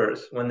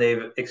leaders, when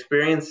they've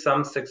experienced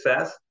some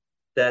success,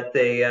 that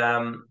they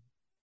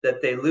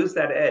lose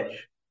that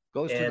edge.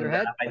 Goes to their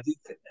head.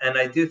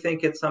 I do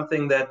think it's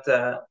something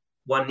that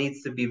one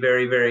needs to be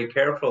very, very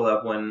careful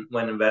of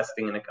when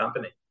investing in a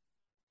company.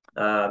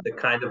 The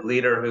kind of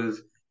leader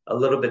who's a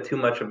little bit too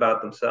much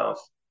about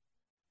themselves.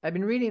 I've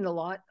been reading a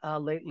lot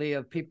lately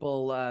of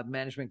people,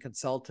 management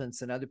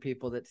consultants and other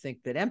people that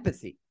think that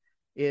empathy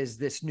is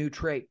this new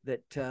trait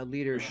that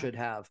leaders should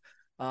have,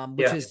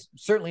 which is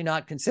certainly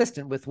not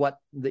consistent with what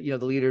the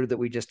leader that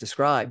we just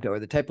described, or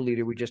the type of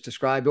leader we just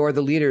described, or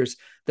the leaders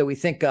that we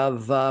think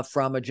of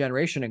from a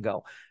generation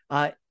ago.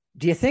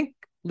 Do you think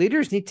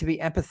leaders need to be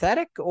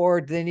empathetic,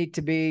 or do they need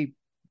to be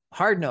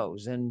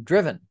hard-nosed and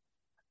driven?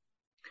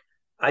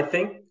 I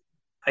think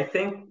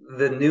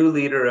the new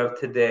leader of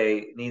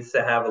today needs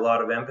to have a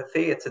lot of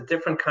empathy. It's a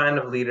different kind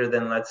of leader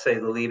than, let's say,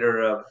 the leader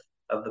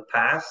of the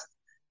past,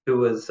 who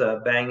was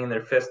banging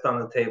their fist on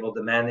the table,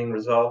 demanding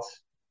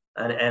results,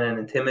 and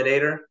an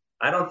intimidator.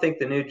 I don't think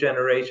the new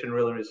generation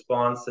really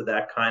responds to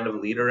that kind of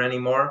leader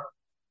anymore.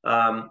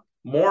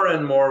 More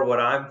and more,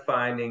 what I'm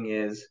finding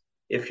is,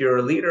 if you're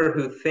a leader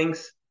who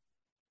thinks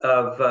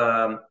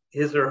of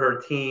his or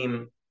her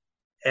team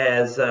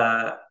as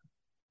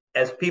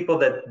people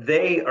that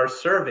they are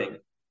serving,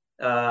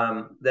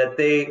 that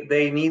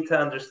they need to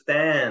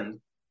understand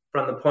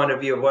from the point of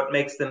view of what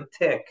makes them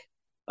tick,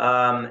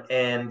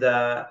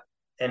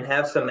 and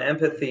have some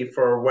empathy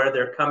for where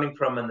they're coming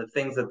from and the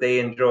things that they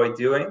enjoy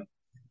doing,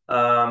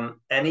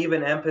 and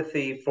even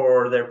empathy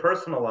for their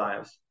personal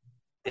lives.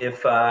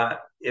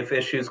 If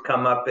issues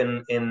come up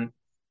in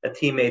a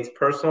teammate's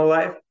personal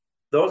life,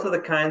 those are the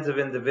kinds of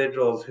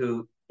individuals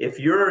who, if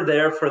you're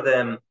there for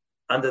them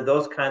under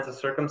those kinds of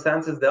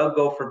circumstances, they'll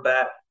go to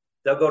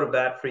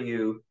bat for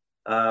you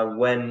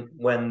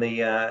when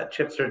the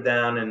chips are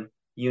down and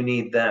you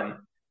need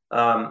them.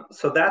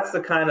 So that's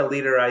the kind of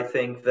leader I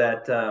think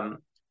that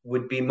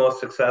would be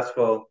most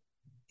successful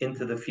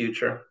into the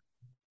future.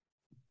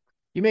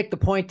 You make the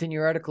point in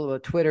your article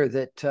about Twitter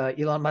that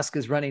Elon Musk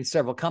is running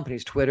several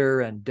companies,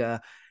 Twitter and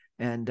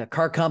a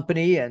car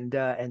company and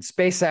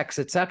SpaceX,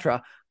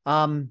 etc.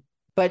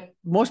 But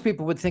most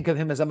people would think of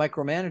him as a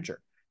micromanager.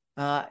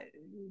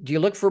 Do you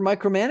look for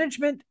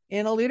micromanagement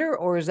in a leader,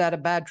 or is that a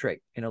bad trait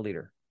in a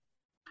leader?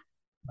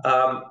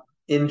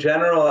 In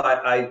general,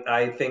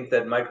 I think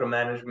that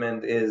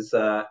micromanagement is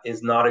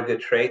not a good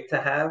trait to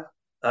have.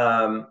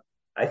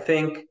 I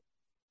think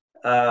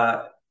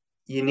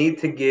you need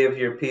to give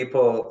your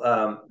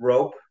people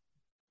rope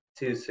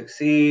to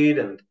succeed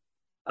and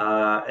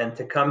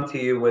to come to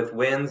you with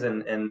wins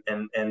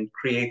and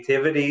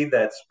creativity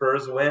that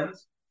spurs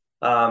wins.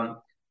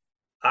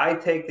 I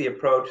take the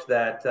approach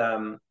that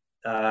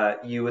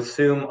you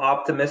assume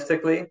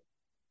optimistically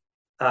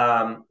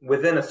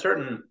within a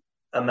certain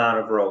amount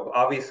of rope.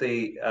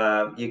 Obviously,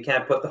 you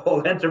can't put the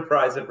whole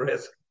enterprise at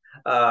risk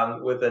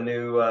with a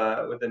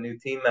new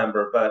team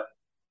member, but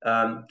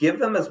give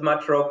them as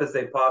much rope as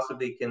they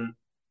possibly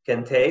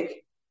can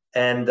take,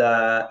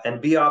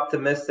 and be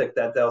optimistic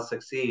that they'll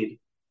succeed.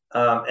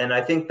 And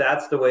I think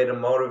that's the way to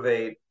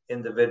motivate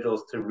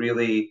individuals to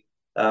really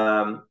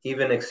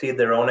even exceed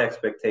their own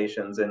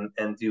expectations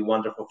and do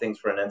wonderful things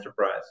for an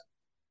enterprise.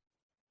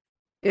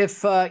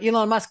 If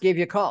Elon Musk gave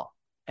you a call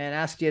and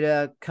asked you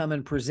to come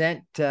and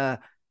present Jay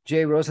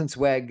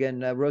Rosenzweig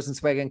and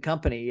Rosenzweig and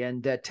Company,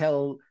 and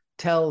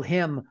tell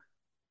him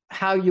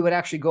how you would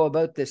actually go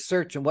about this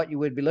search and what you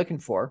would be looking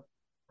for,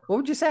 what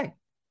would you say?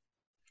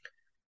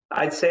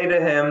 I'd say to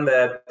him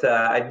that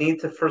I'd need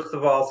to, first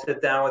of all,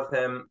 sit down with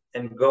him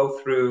and go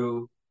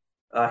through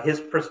his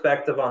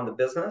perspective on the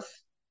business,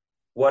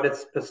 what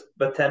its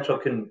potential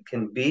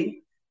can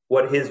be,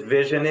 what his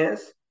vision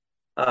is.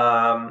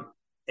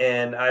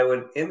 And I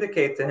would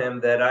indicate to him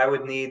that I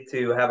would need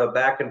to have a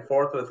back and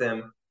forth with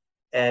him,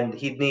 and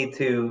he'd need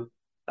to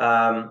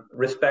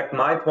respect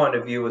my point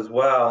of view as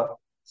well,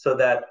 so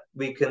that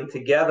we can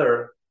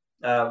together,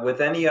 with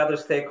any other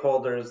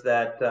stakeholders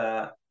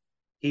that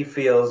he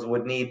feels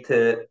would need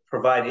to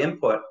provide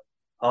input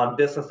on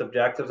business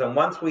objectives. And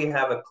once we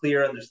have a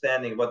clear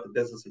understanding of what the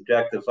business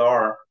objectives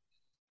are,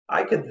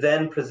 I could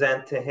then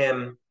present to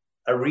him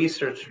a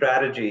research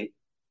strategy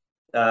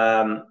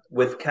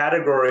with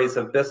categories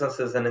of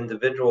businesses and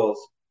individuals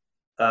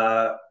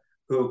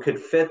who could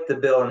fit the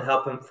bill and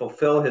help him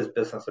fulfill his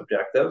business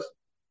objectives.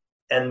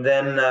 And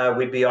then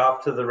we'd be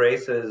off to the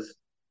races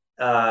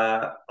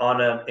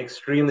on an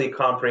extremely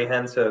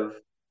comprehensive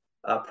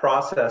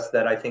process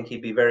that I think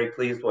he'd be very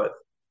pleased with.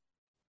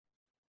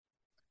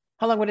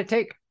 How long would it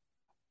take?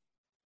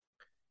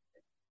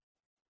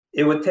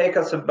 It would take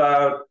us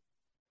about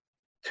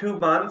 2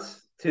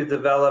 months to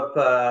develop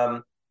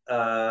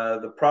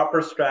the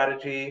proper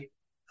strategy,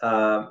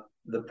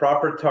 the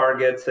proper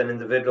targets and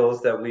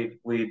individuals that we'd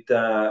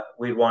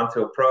want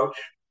to approach.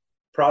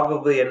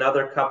 Probably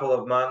another couple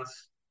of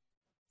months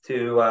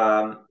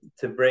to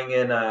bring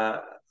in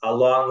a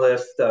long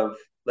list of,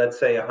 let's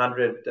say,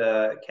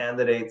 100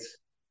 candidates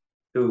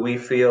who we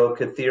feel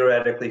could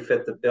theoretically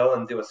fit the bill,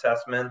 and do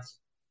assessments.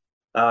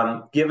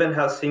 Given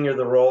how senior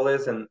the role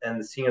is and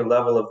the senior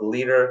level of the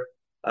leader,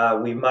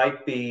 we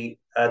might be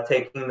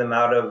taking them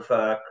out of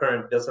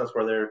current business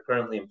where they're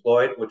currently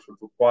employed, which would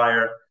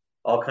require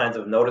all kinds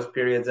of notice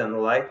periods and the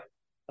like.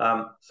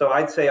 So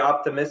I'd say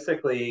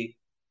optimistically,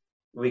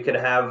 we can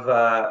have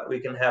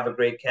a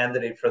great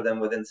candidate for them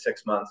within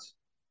 6 months,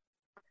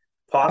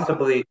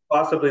 possibly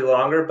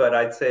longer, but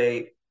I'd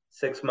say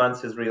 6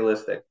 months is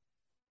realistic.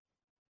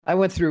 I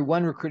went through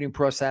one recruiting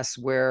process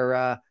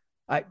where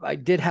I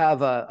did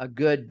have a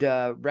good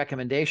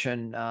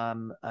recommendation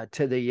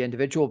to the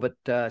individual,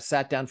 but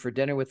sat down for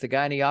dinner with the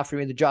guy and he offered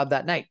me the job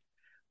that night.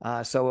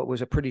 So it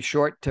was a pretty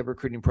short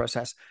recruiting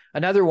process.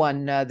 Another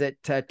one that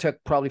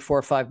took probably 4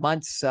 or 5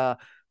 months,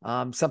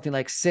 something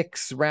like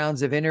 6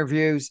 rounds of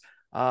interviews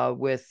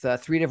with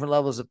 3 different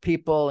levels of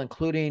people,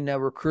 including a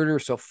recruiter.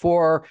 So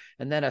 4,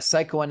 and then a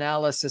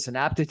psychoanalysis, an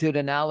aptitude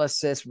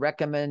analysis,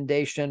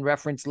 recommendation,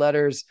 reference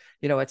letters,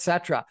 et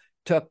cetera.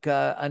 Took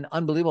an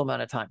unbelievable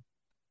amount of time.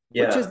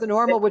 Yeah. Which is the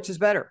normal, which is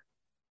better?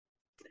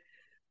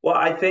 Well,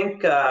 I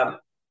think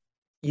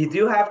you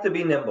do have to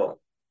be nimble.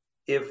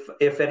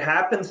 If it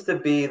happens to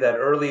be that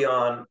early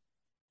on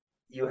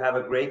you have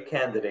a great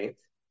candidate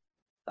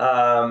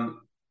and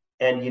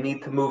you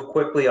need to move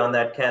quickly on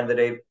that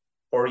candidate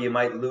or you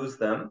might lose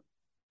them,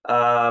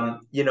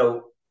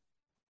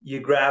 you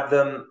grab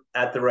them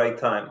at the right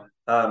time.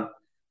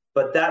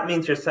 But that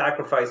means you're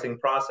sacrificing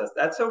process.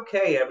 That's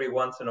okay every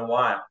once in a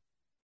while.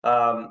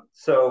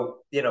 So,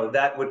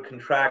 that would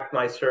contract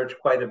my search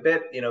quite a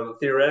bit.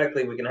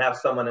 Theoretically, we can have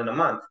someone in a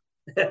month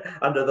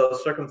under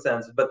those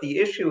circumstances. But the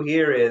issue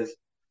here is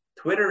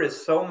Twitter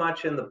is so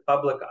much in the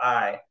public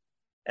eye,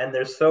 and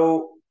there's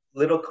so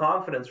little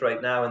confidence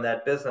right now in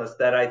that business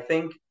that I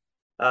think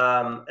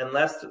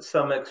unless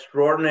some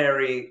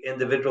extraordinary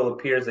individual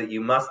appears that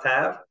you must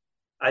have,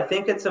 I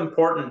think it's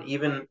important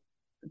even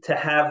to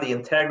have the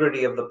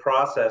integrity of the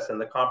process and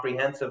the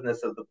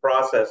comprehensiveness of the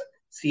process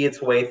see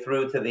its way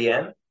through to the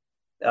end.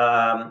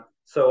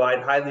 So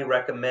I'd highly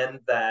recommend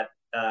that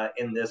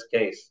in this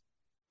case.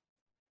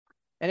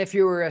 And if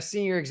you were a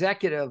senior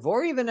executive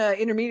or even an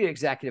intermediate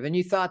executive and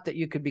you thought that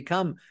you could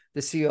become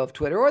the CEO of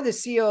Twitter or the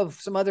CEO of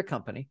some other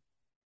company,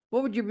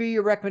 what would be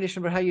your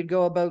recommendation about how you'd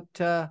go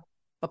about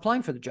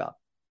applying for the job?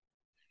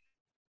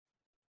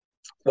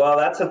 Well,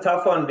 that's a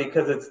tough one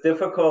because it's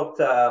difficult,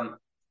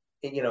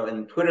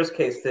 in Twitter's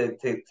case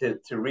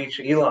to reach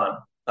Elon.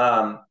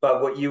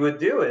 But what you would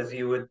do is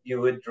you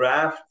would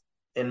draft,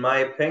 in my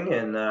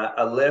opinion,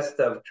 a list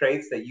of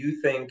traits that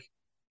you think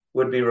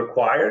would be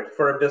required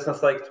for a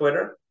business like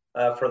Twitter,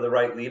 for the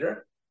right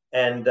leader,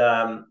 and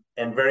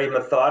very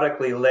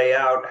methodically lay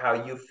out how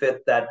you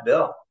fit that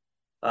bill,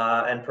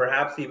 and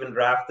perhaps even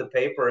draft the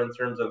paper in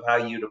terms of how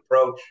you'd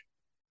approach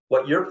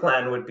what your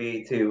plan would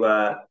be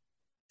to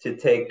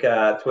take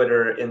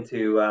Twitter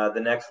into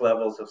the next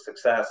levels of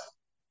success.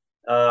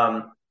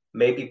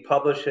 Maybe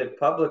publish it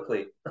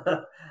publicly.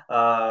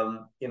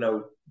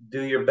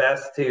 Do your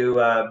best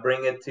to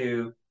bring it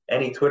to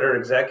any Twitter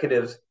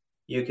executives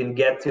you can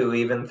get to,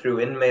 even through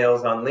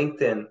in-mails on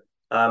LinkedIn.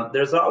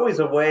 There's always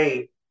a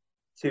way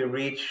to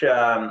reach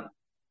the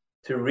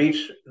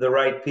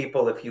right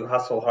people if you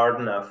hustle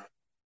hard enough.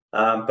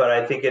 But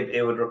I think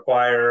it would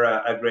require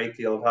a great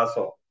deal of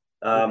hustle.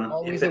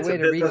 Always a way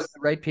to reach the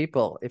right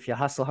people if you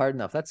hustle hard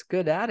enough. That's a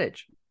good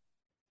adage.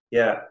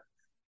 Yeah,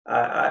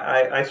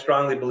 I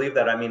strongly believe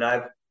that. I mean,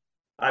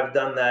 I've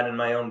done that in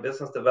my own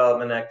business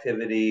development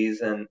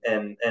activities and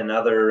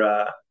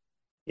other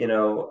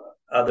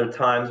other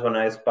times when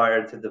I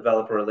aspired to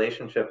develop a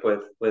relationship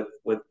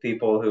with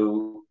people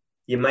who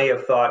you may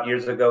have thought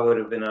years ago would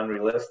have been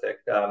unrealistic.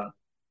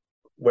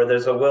 Where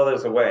there's a will,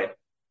 there's a way.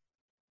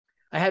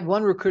 I had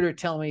one recruiter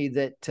tell me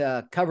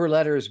that cover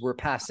letters were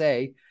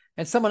passé,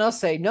 and someone else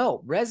say,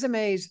 no,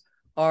 resumes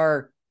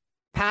are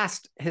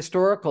past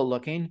historical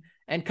looking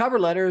and cover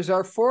letters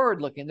are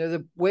forward looking. They're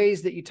the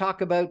ways that you talk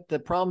about the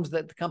problems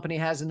that the company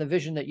has and the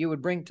vision that you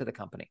would bring to the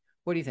company.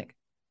 What do you think?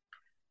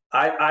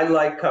 I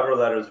like cover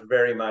letters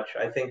very much.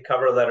 I think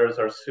cover letters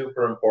are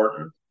super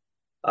important.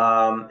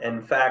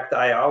 In fact,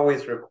 I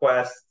always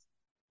request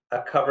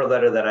a cover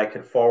letter that I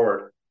could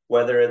forward,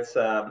 whether it's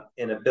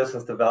in a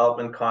business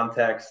development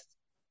context,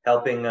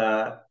 helping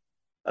a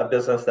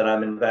business that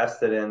I'm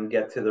invested in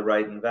get to the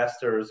right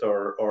investors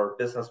or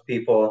business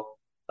people,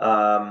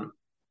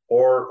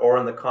 or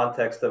in the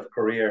context of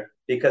career.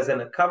 Because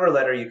in a cover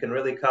letter, you can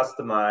really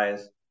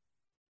customize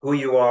who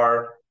you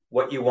are,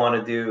 what you want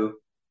to do,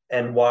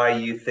 and why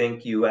you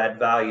think you add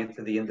value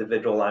to the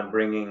individual I'm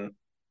bringing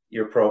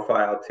your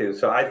profile to.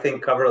 So I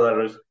think cover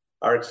letters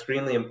are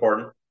extremely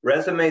important.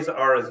 Resumes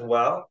are as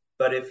well,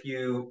 but if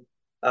you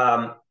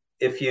are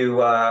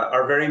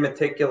very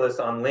meticulous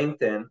on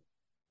LinkedIn,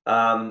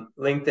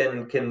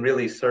 LinkedIn can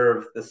really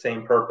serve the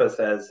same purpose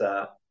as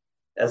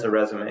a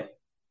resume.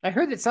 I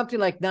heard that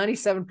something like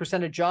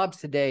 97% of jobs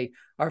today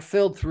are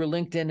filled through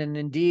LinkedIn and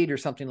Indeed or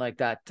something like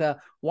that.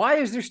 Why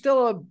is there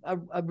still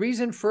a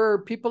reason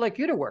for people like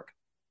you to work?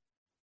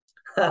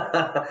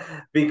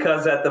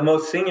 Because at the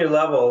most senior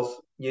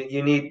levels,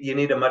 you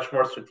need a much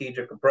more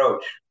strategic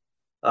approach.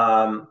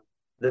 The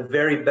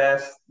very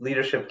best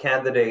leadership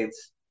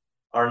candidates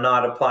are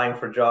not applying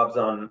for jobs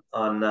on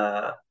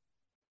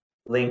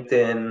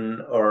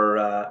LinkedIn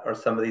or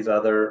some of these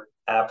other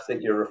apps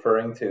that you're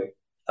referring to.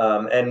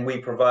 And we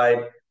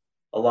provide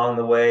along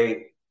the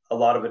way a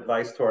lot of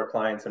advice to our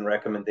clients and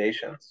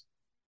recommendations.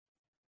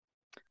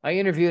 I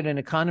interviewed an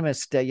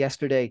economist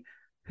yesterday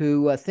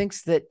who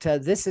thinks that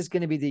this is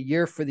going to be the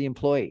year for the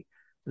employee,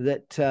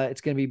 that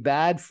it's going to be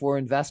bad for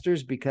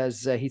investors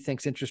because he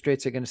thinks interest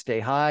rates are going to stay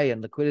high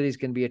and liquidity is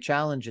going to be a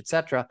challenge, et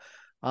cetera.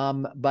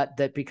 But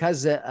that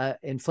because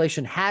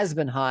inflation has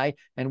been high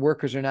and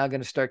workers are now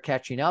going to start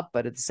catching up,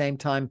 but at the same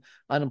time,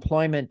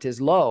 unemployment is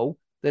low,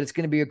 that it's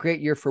going to be a great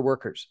year for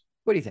workers.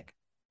 What do you think?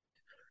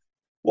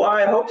 Well,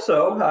 I hope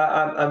so.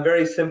 I'm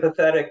very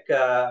sympathetic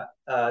to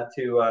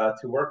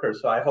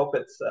workers, so I hope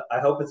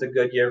it's a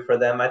good year for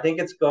them. I think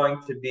it's going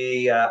to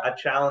be a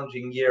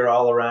challenging year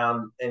all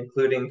around,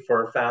 including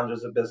for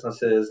founders of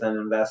businesses and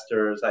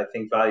investors. I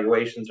think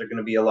valuations are going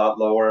to be a lot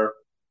lower.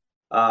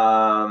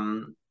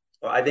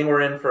 I think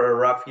we're in for a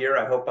rough year.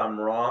 I hope I'm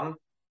wrong.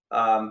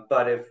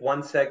 But if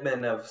one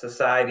segment of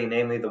society,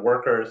 namely the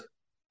workers,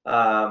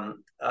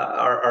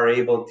 are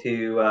able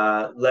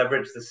to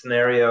leverage the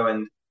scenario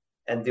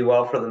and do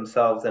well for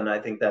themselves, then I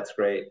think that's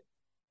great.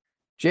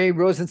 Jay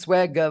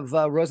Rosenzweig of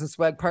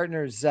Rosenzweig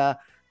Partners,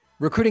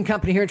 recruiting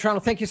company here in Toronto.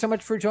 Thank you so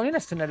much for joining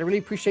us tonight. I really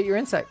appreciate your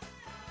insight.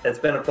 It's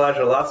been a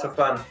pleasure. Lots of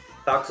fun.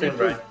 Talk soon,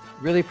 Brian.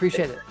 Really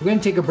appreciate it. We're going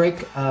to take a break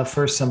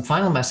for some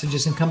final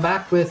messages and come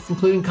back with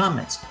concluding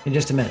comments in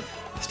just a minute.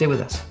 Stay with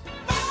us.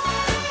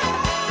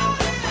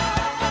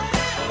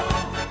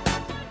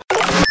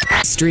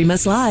 Stream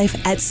us live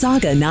at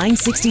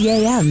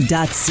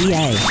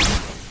saga960am.ca.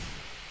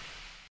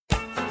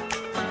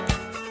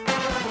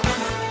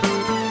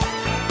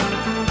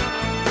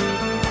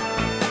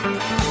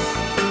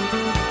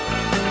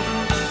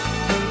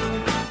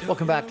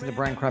 Welcome back to the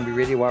Brian Crombie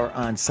Radio Hour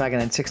on Saga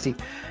 960.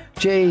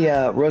 Jay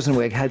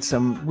Rosenzweig had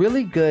some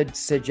really good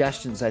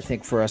suggestions, I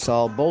think, for us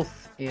all,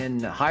 both in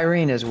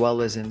hiring as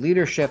well as in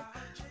leadership,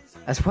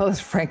 as well as,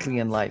 frankly,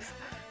 in life.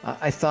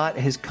 I thought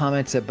his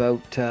comments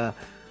about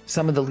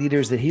some of the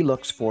leaders that he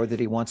looks for, that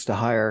he wants to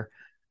hire,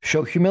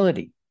 show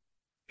humility,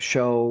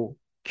 show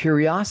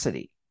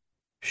curiosity,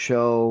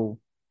 show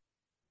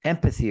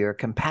empathy or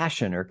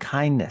compassion or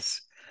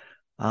kindness.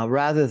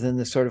 Rather than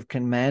the sort of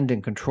command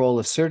and control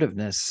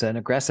assertiveness and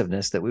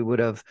aggressiveness that we would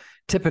have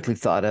typically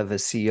thought of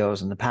as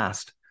CEOs in the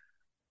past.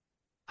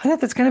 I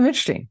thought that's kind of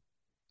interesting.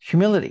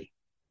 Humility,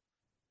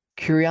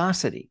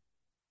 curiosity,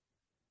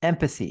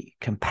 empathy,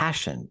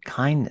 compassion,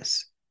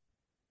 kindness,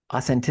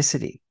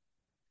 authenticity.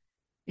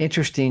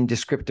 Interesting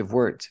descriptive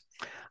words.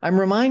 I'm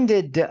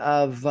reminded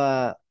of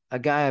a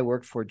guy I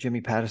worked for, Jimmy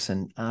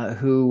Pattison,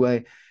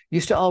 who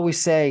used to always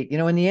say, you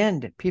know, in the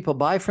end, people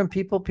buy from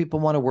people,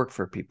 people want to work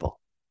for people.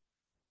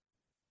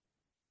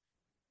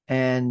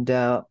 And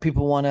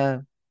people want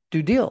to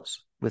do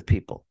deals with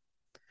people.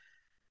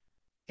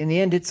 In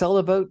the end, it's all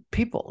about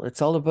people. It's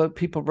all about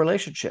people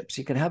relationships.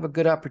 You can have a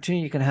good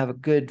opportunity. You can have a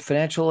good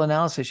financial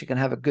analysis. You can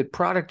have a good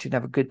product. You can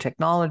have a good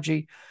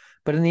technology.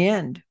 But in the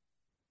end,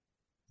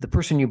 the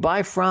person you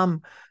buy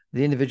from,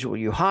 the individual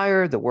you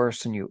hire,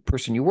 the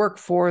person you work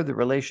for, the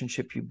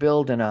relationship you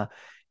build in a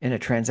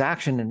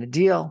transaction, in a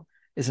deal,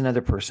 is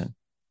another person.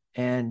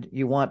 And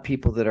you want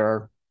people that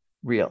are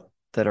real,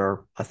 that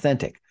are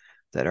authentic,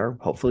 that are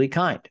hopefully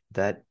kind,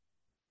 that,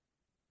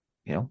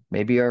 you know,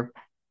 maybe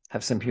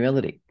have some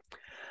humility.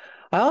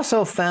 I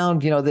also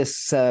found,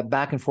 this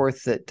back and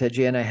forth that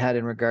Jay and I had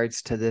in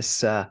regards to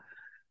this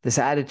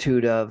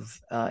attitude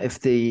of if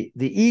the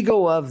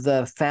ego of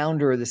the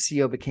founder or the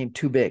CEO became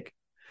too big,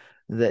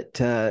 that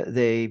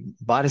they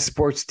bought a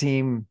sports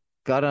team,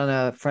 got on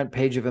a front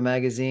page of a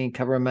magazine,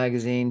 cover a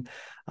magazine,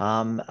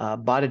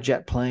 bought a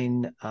jet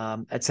plane,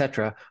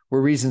 etc.,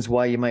 were reasons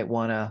why you might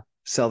want to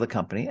sell the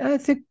company. And I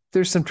think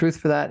there's some truth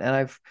for that. And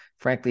I've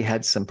frankly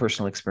had some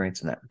personal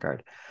experience in that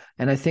regard.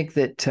 And I think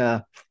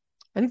that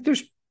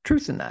there's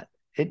truth in that.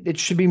 It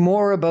should be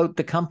more about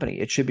the company.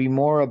 It should be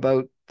more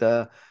about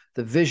the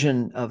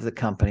vision of the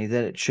company,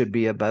 that it should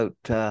be about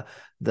the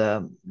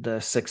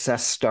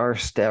success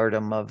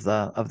stardom of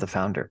the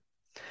founder.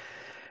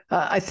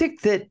 I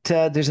think that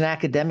there's an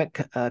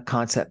academic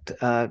concept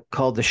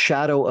called the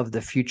shadow of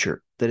the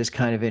future that is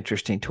kind of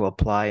interesting to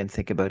apply and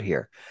think about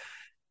here.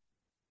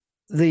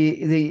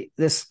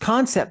 This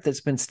concept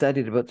that's been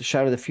studied about the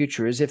shadow of the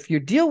future is if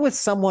you deal with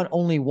someone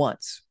only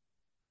once,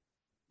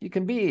 you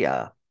can be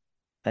an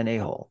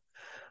a-hole.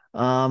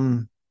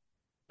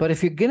 But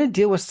if you're going to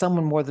deal with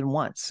someone more than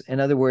once, in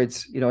other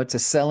words,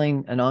 it's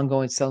an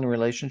ongoing selling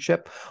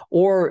relationship,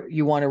 or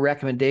you want a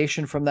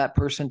recommendation from that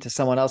person to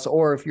someone else,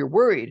 or if you're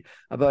worried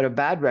about a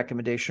bad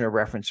recommendation or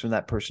reference from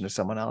that person to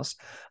someone else,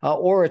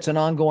 or it's an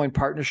ongoing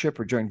partnership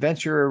or joint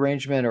venture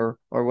arrangement or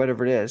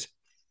whatever it is,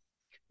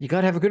 you got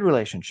to have a good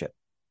relationship.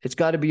 It's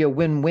got to be a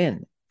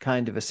win-win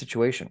kind of a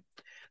situation.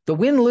 The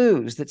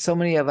win-lose that so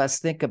many of us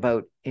think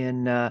about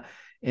in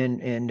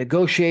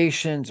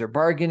negotiations or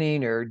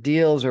bargaining or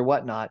deals or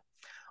whatnot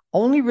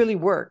only really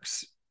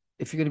works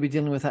if you're going to be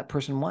dealing with that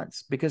person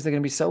once, because they're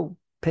going to be so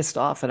pissed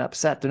off and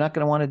upset. They're not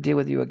going to want to deal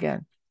with you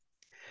again.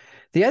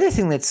 The other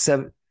thing that's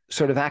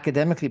sort of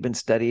academically been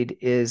studied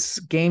is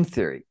game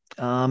theory.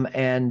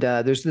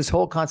 There's this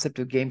whole concept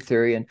of game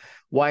theory and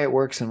why it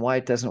works and why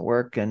it doesn't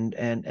work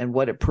and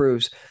what it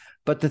proves.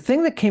 But the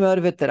thing that came out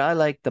of it that I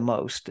like the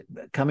most,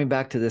 coming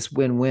back to this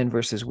win-win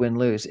versus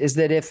win-lose, is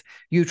that if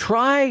you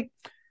try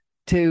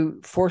to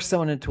force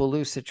someone into a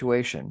lose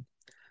situation,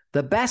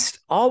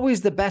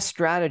 always the best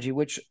strategy,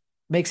 which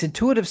makes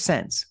intuitive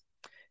sense,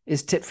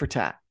 is tit for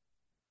tat.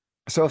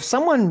 So if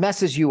someone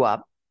messes you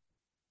up,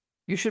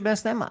 you should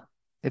mess them up.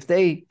 If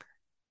they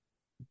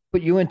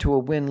put you into a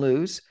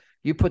win-lose,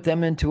 you put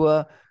them into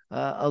a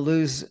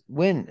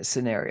lose-win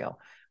scenario.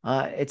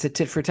 It's a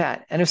tit for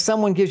tat. And if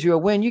someone gives you a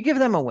win, you give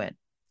them a win.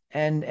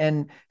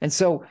 And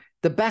so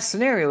the best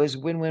scenario is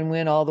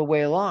win-win-win all the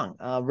way along,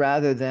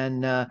 rather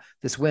than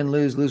this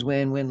win-lose,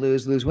 lose-win,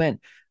 win-lose, lose-win,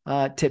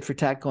 tit for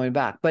tat going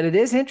back. But it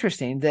is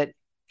interesting that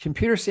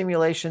computer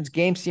simulations,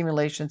 game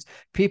simulations,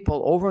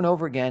 people over and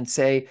over again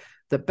say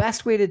the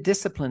best way to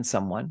discipline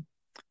someone,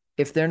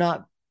 if they're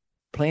not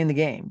playing the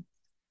game,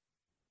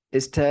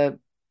 is to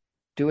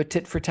do a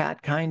tit for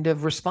tat kind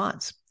of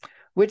response,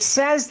 which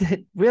says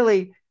that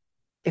really,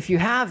 if you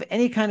have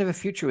any kind of a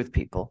future with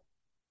people,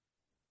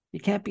 you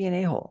can't be an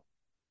a-hole.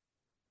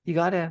 You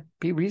got to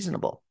be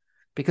reasonable,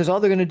 because all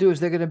they're going to do is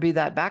they're going to be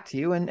that back to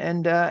you,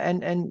 and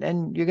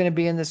you're going to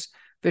be in this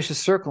vicious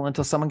circle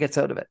until someone gets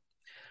out of it.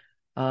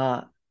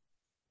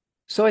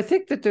 So I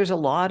think that there's a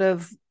lot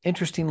of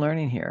interesting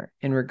learning here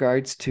in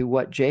regards to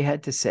what Jay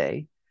had to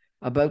say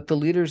about the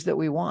leaders that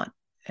we want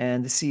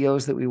and the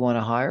CEOs that we want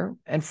to hire,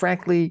 and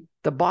frankly,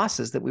 the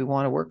bosses that we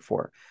want to work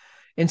for.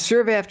 In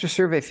survey after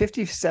survey,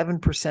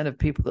 57% of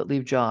people that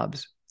leave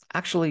jobs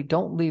actually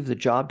don't leave the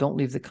job, don't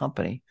leave the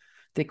company.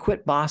 They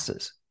quit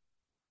bosses.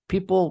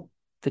 People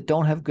that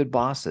don't have good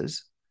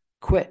bosses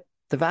quit.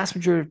 The vast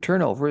majority of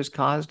turnover is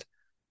caused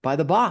by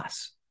the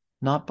boss,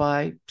 not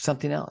by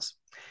something else.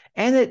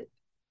 And that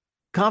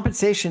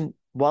compensation,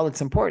 while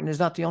it's important, is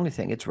not the only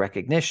thing. It's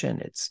recognition,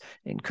 it's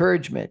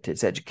encouragement,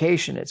 it's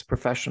education, it's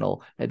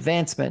professional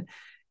advancement.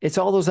 It's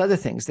all those other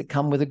things that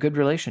come with a good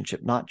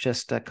relationship, not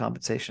just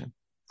compensation.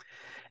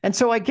 And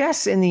so I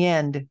guess in the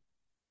end,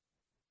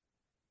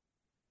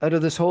 out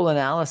of this whole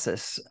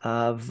analysis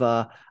of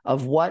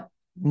what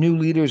new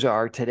leaders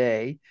are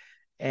today,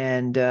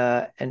 and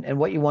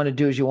what you want to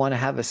do is you want to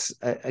have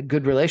a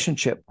good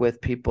relationship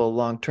with people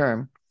long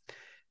term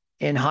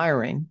in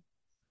hiring,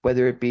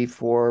 whether it be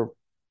for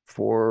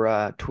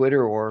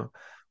Twitter or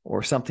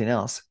something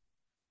else,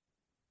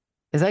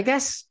 is, I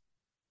guess,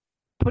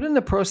 put in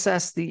the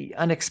process the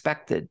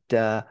unexpected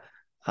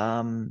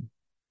person,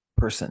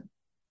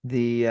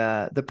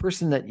 the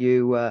person that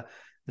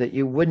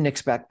you wouldn't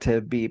expect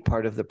to be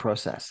part of the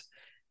process.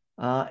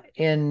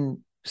 In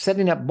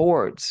setting up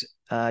boards,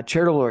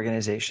 charitable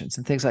organizations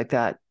and things like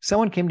that,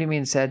 someone came to me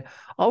and said,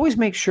 always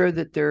make sure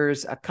that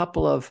there's a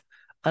couple of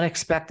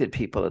unexpected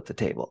people at the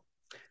table.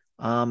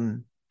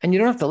 And you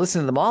don't have to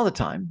listen to them all the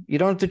time. You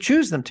don't have to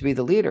choose them to be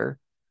the leader,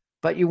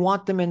 but you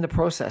want them in the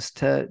process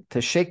to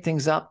shake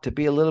things up, to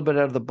be a little bit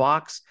out of the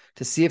box,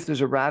 to see if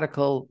there's a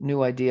radical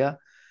new idea,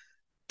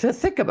 to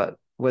think about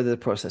whether the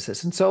process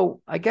is. And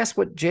so I guess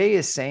what Jay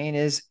is saying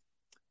is,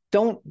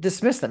 don't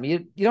dismiss them.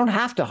 You don't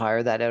have to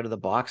hire that out of the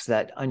box,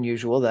 that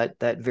unusual,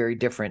 that very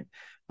different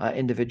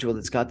individual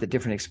that's got the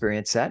different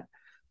experience set.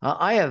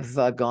 I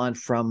have gone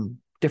from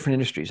different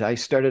industries. I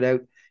started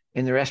out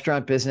in the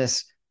restaurant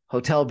business,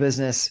 hotel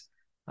business,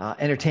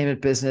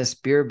 entertainment business,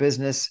 beer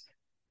business,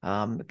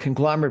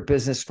 conglomerate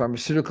business,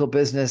 pharmaceutical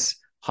business,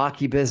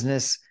 hockey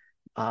business,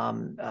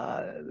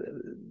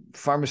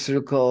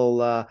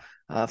 pharmaceutical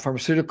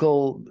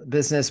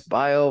business,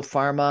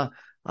 biopharma,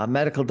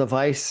 medical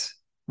device,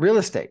 real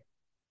estate,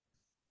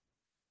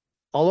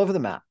 all over the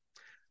map.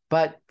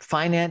 But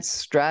finance,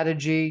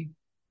 strategy,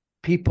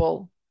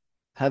 people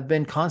have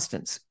been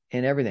constants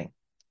in everything.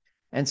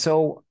 And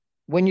so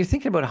when you're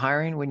thinking about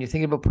hiring, when you're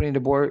thinking about putting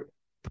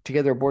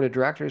together a board of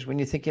directors, when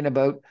you're thinking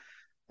about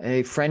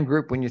a friend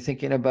group, when you're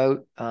thinking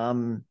about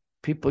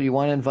people you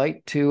want to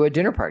invite to a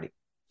dinner party,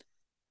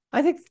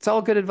 I think it's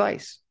all good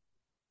advice.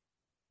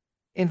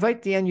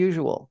 Invite the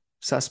unusual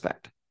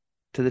suspect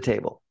to the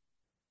table,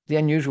 the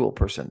unusual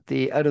person,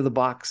 the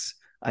out-of-the-box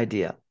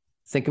idea.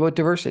 Think about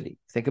diversity.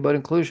 Think about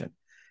inclusion.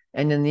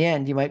 And in the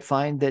end, you might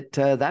find that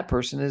that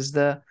person is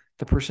the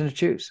person to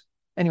choose.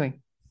 Anyway,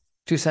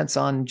 2 cents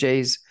on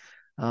Jay's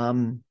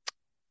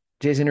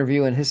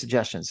interview and his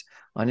suggestions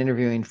on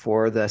interviewing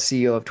for the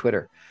CEO of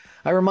Twitter.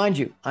 I remind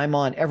you, I'm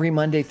on every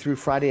Monday through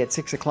Friday at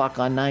 6 o'clock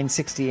on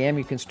 960 AM.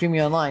 You can stream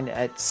me online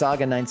at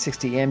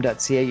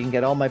saga960am.ca. You can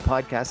get all my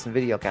podcasts and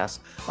videocasts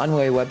on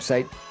my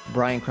website,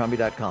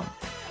 briancrombie.com.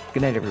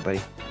 Good night,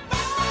 everybody.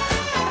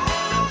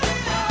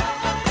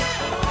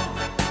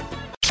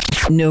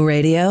 No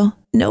radio?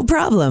 No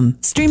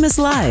problem. Stream us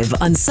live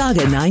on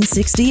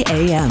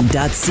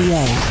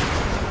saga960am.ca.